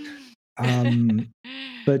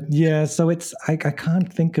 But yeah, so it's I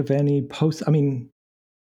can't think of any post. I mean,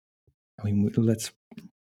 we're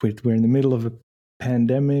in the middle of a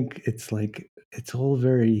pandemic. It's like it's all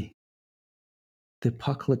very. The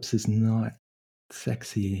apocalypse is not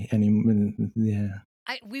sexy anymore. Yeah,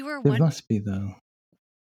 We were there wondering. must be though.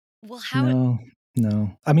 Well, how?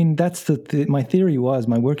 No. I mean, that's my theory was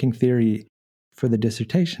my working theory for the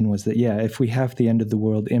dissertation was that if we have the end of the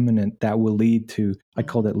world imminent, that will lead to I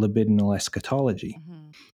called it libidinal eschatology.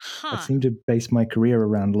 I seem to base my career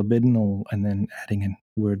around libidinal and then adding a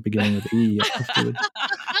word beginning with E afterwards.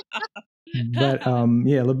 But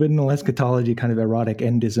libidinal eschatology, kind of erotic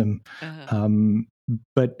endism.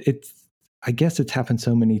 But I guess it's happened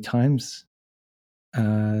so many times.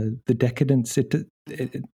 The decadence,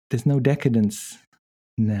 there's no decadence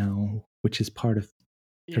now, which is part of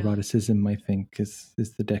eroticism, I think, is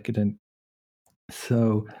the decadent.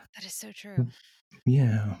 So that is so true.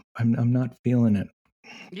 Yeah, I'm not feeling it.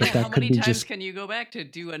 Yeah, how many times can you go back to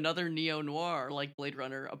do another neo-noir like Blade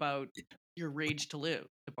Runner about your rage to live,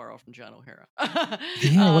 to borrow from John O'Hara?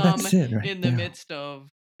 Well, that's it, right? In the midst of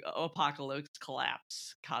apocalypse,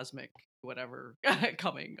 collapse, cosmic, whatever,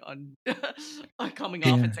 coming off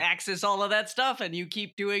its axis, all of that stuff, and you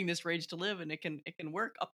keep doing this rage to live, and it can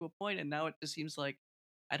work up to a point, and now it just seems like,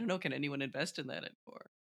 I don't know, can anyone invest in that anymore?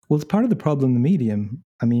 Well, it's part of the problem, the medium.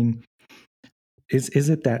 I mean, is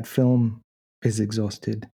it that film is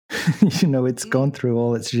exhausted? It's gone through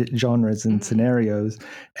all its genres and scenarios,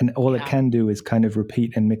 and all it can do is kind of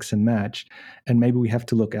repeat and mix and match. And maybe we have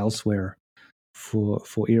to look elsewhere for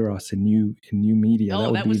eros in new media.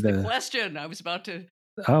 Oh, that was the question. I was about to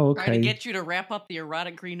try to get you to wrap up the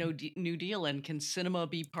erotic Green New Deal, and can cinema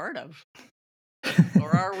be part of?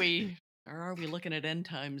 Or are we looking at end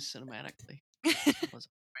times cinematically?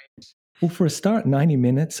 Well, for a start, 90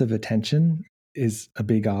 minutes of attention is a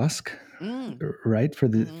big ask, right?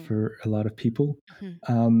 For a lot of people.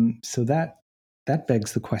 So that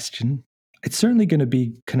begs the question. It's certainly going to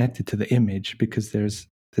be connected to the image, because there's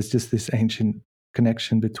just this ancient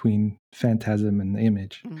connection between phantasm and the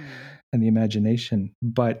image and the imagination.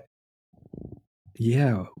 But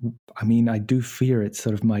yeah, I mean, I do fear it's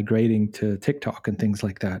sort of migrating to TikTok and things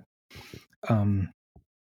like that.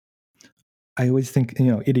 I always think,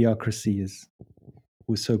 Idiocracy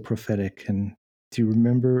was so prophetic. And do you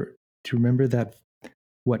remember that,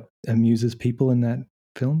 what amuses people in that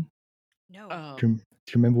film? No. Do you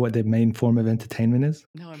remember what their main form of entertainment is?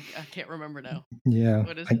 No, I can't remember now. Yeah.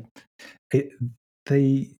 What is it?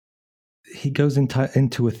 He goes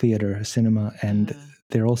into a theater, a cinema, and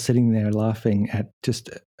they're all sitting there laughing at just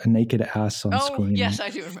a naked ass on screen. Yes, I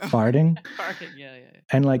do remember. Farting. Farting, yeah.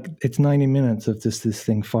 And like, it's 90 minutes of just this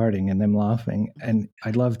thing farting and them laughing. And I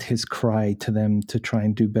loved his cry to them to try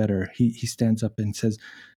and do better. He stands up and says,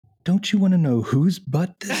 "Don't you want to know whose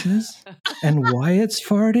butt this is and why it's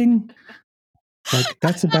farting?" Like,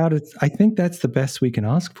 that's about it. I think that's the best we can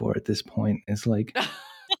ask for at this point. Is like,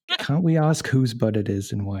 can't we ask whose butt it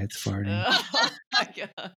is and why it's farting? Oh my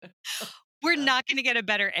God. We're not going to get a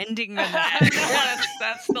better ending than that.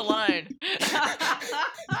 That's the line.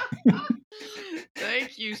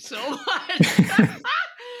 Thank you so much.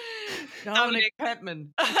 Dominic Petman.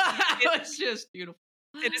 It's just beautiful.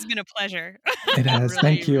 It has been a pleasure. It has. Really,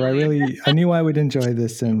 thank you. really. I knew I would enjoy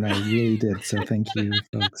this, and I really did. So thank you,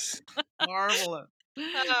 folks. Marvelous.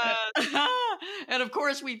 And of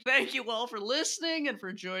course, we thank you all for listening and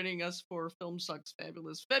for joining us for Film Sucks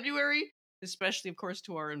Fabulous February, especially, of course,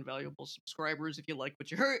 to our invaluable subscribers. If you like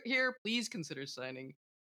what you heard here, please consider signing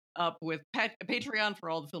up with Patreon for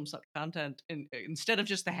all the Film Sucks content, instead of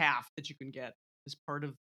just the half that you can get as part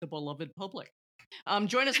of the beloved public.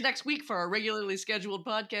 Join us next week for our regularly scheduled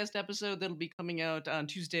podcast episode that'll be coming out on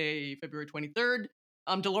Tuesday, February 23rd.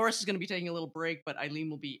 Dolores is going to be taking a little break, but Eileen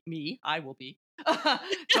will be I will be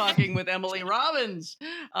talking with Emily Robbins,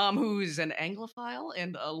 who's an Anglophile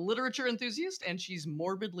and a literature enthusiast, and she's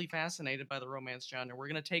morbidly fascinated by the romance genre. We're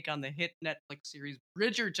going to take on the hit Netflix series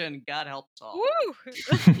Bridgerton. God help us all. Woo!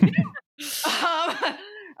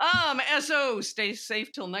 So stay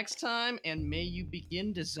safe till next time, and may you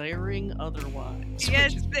begin desiring otherwise.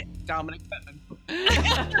 Yes. Which is Dominic Fenton.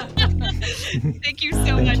 Thank you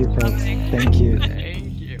so Thank much, you, folks. Dominic. Thank you.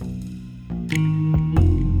 Thank you.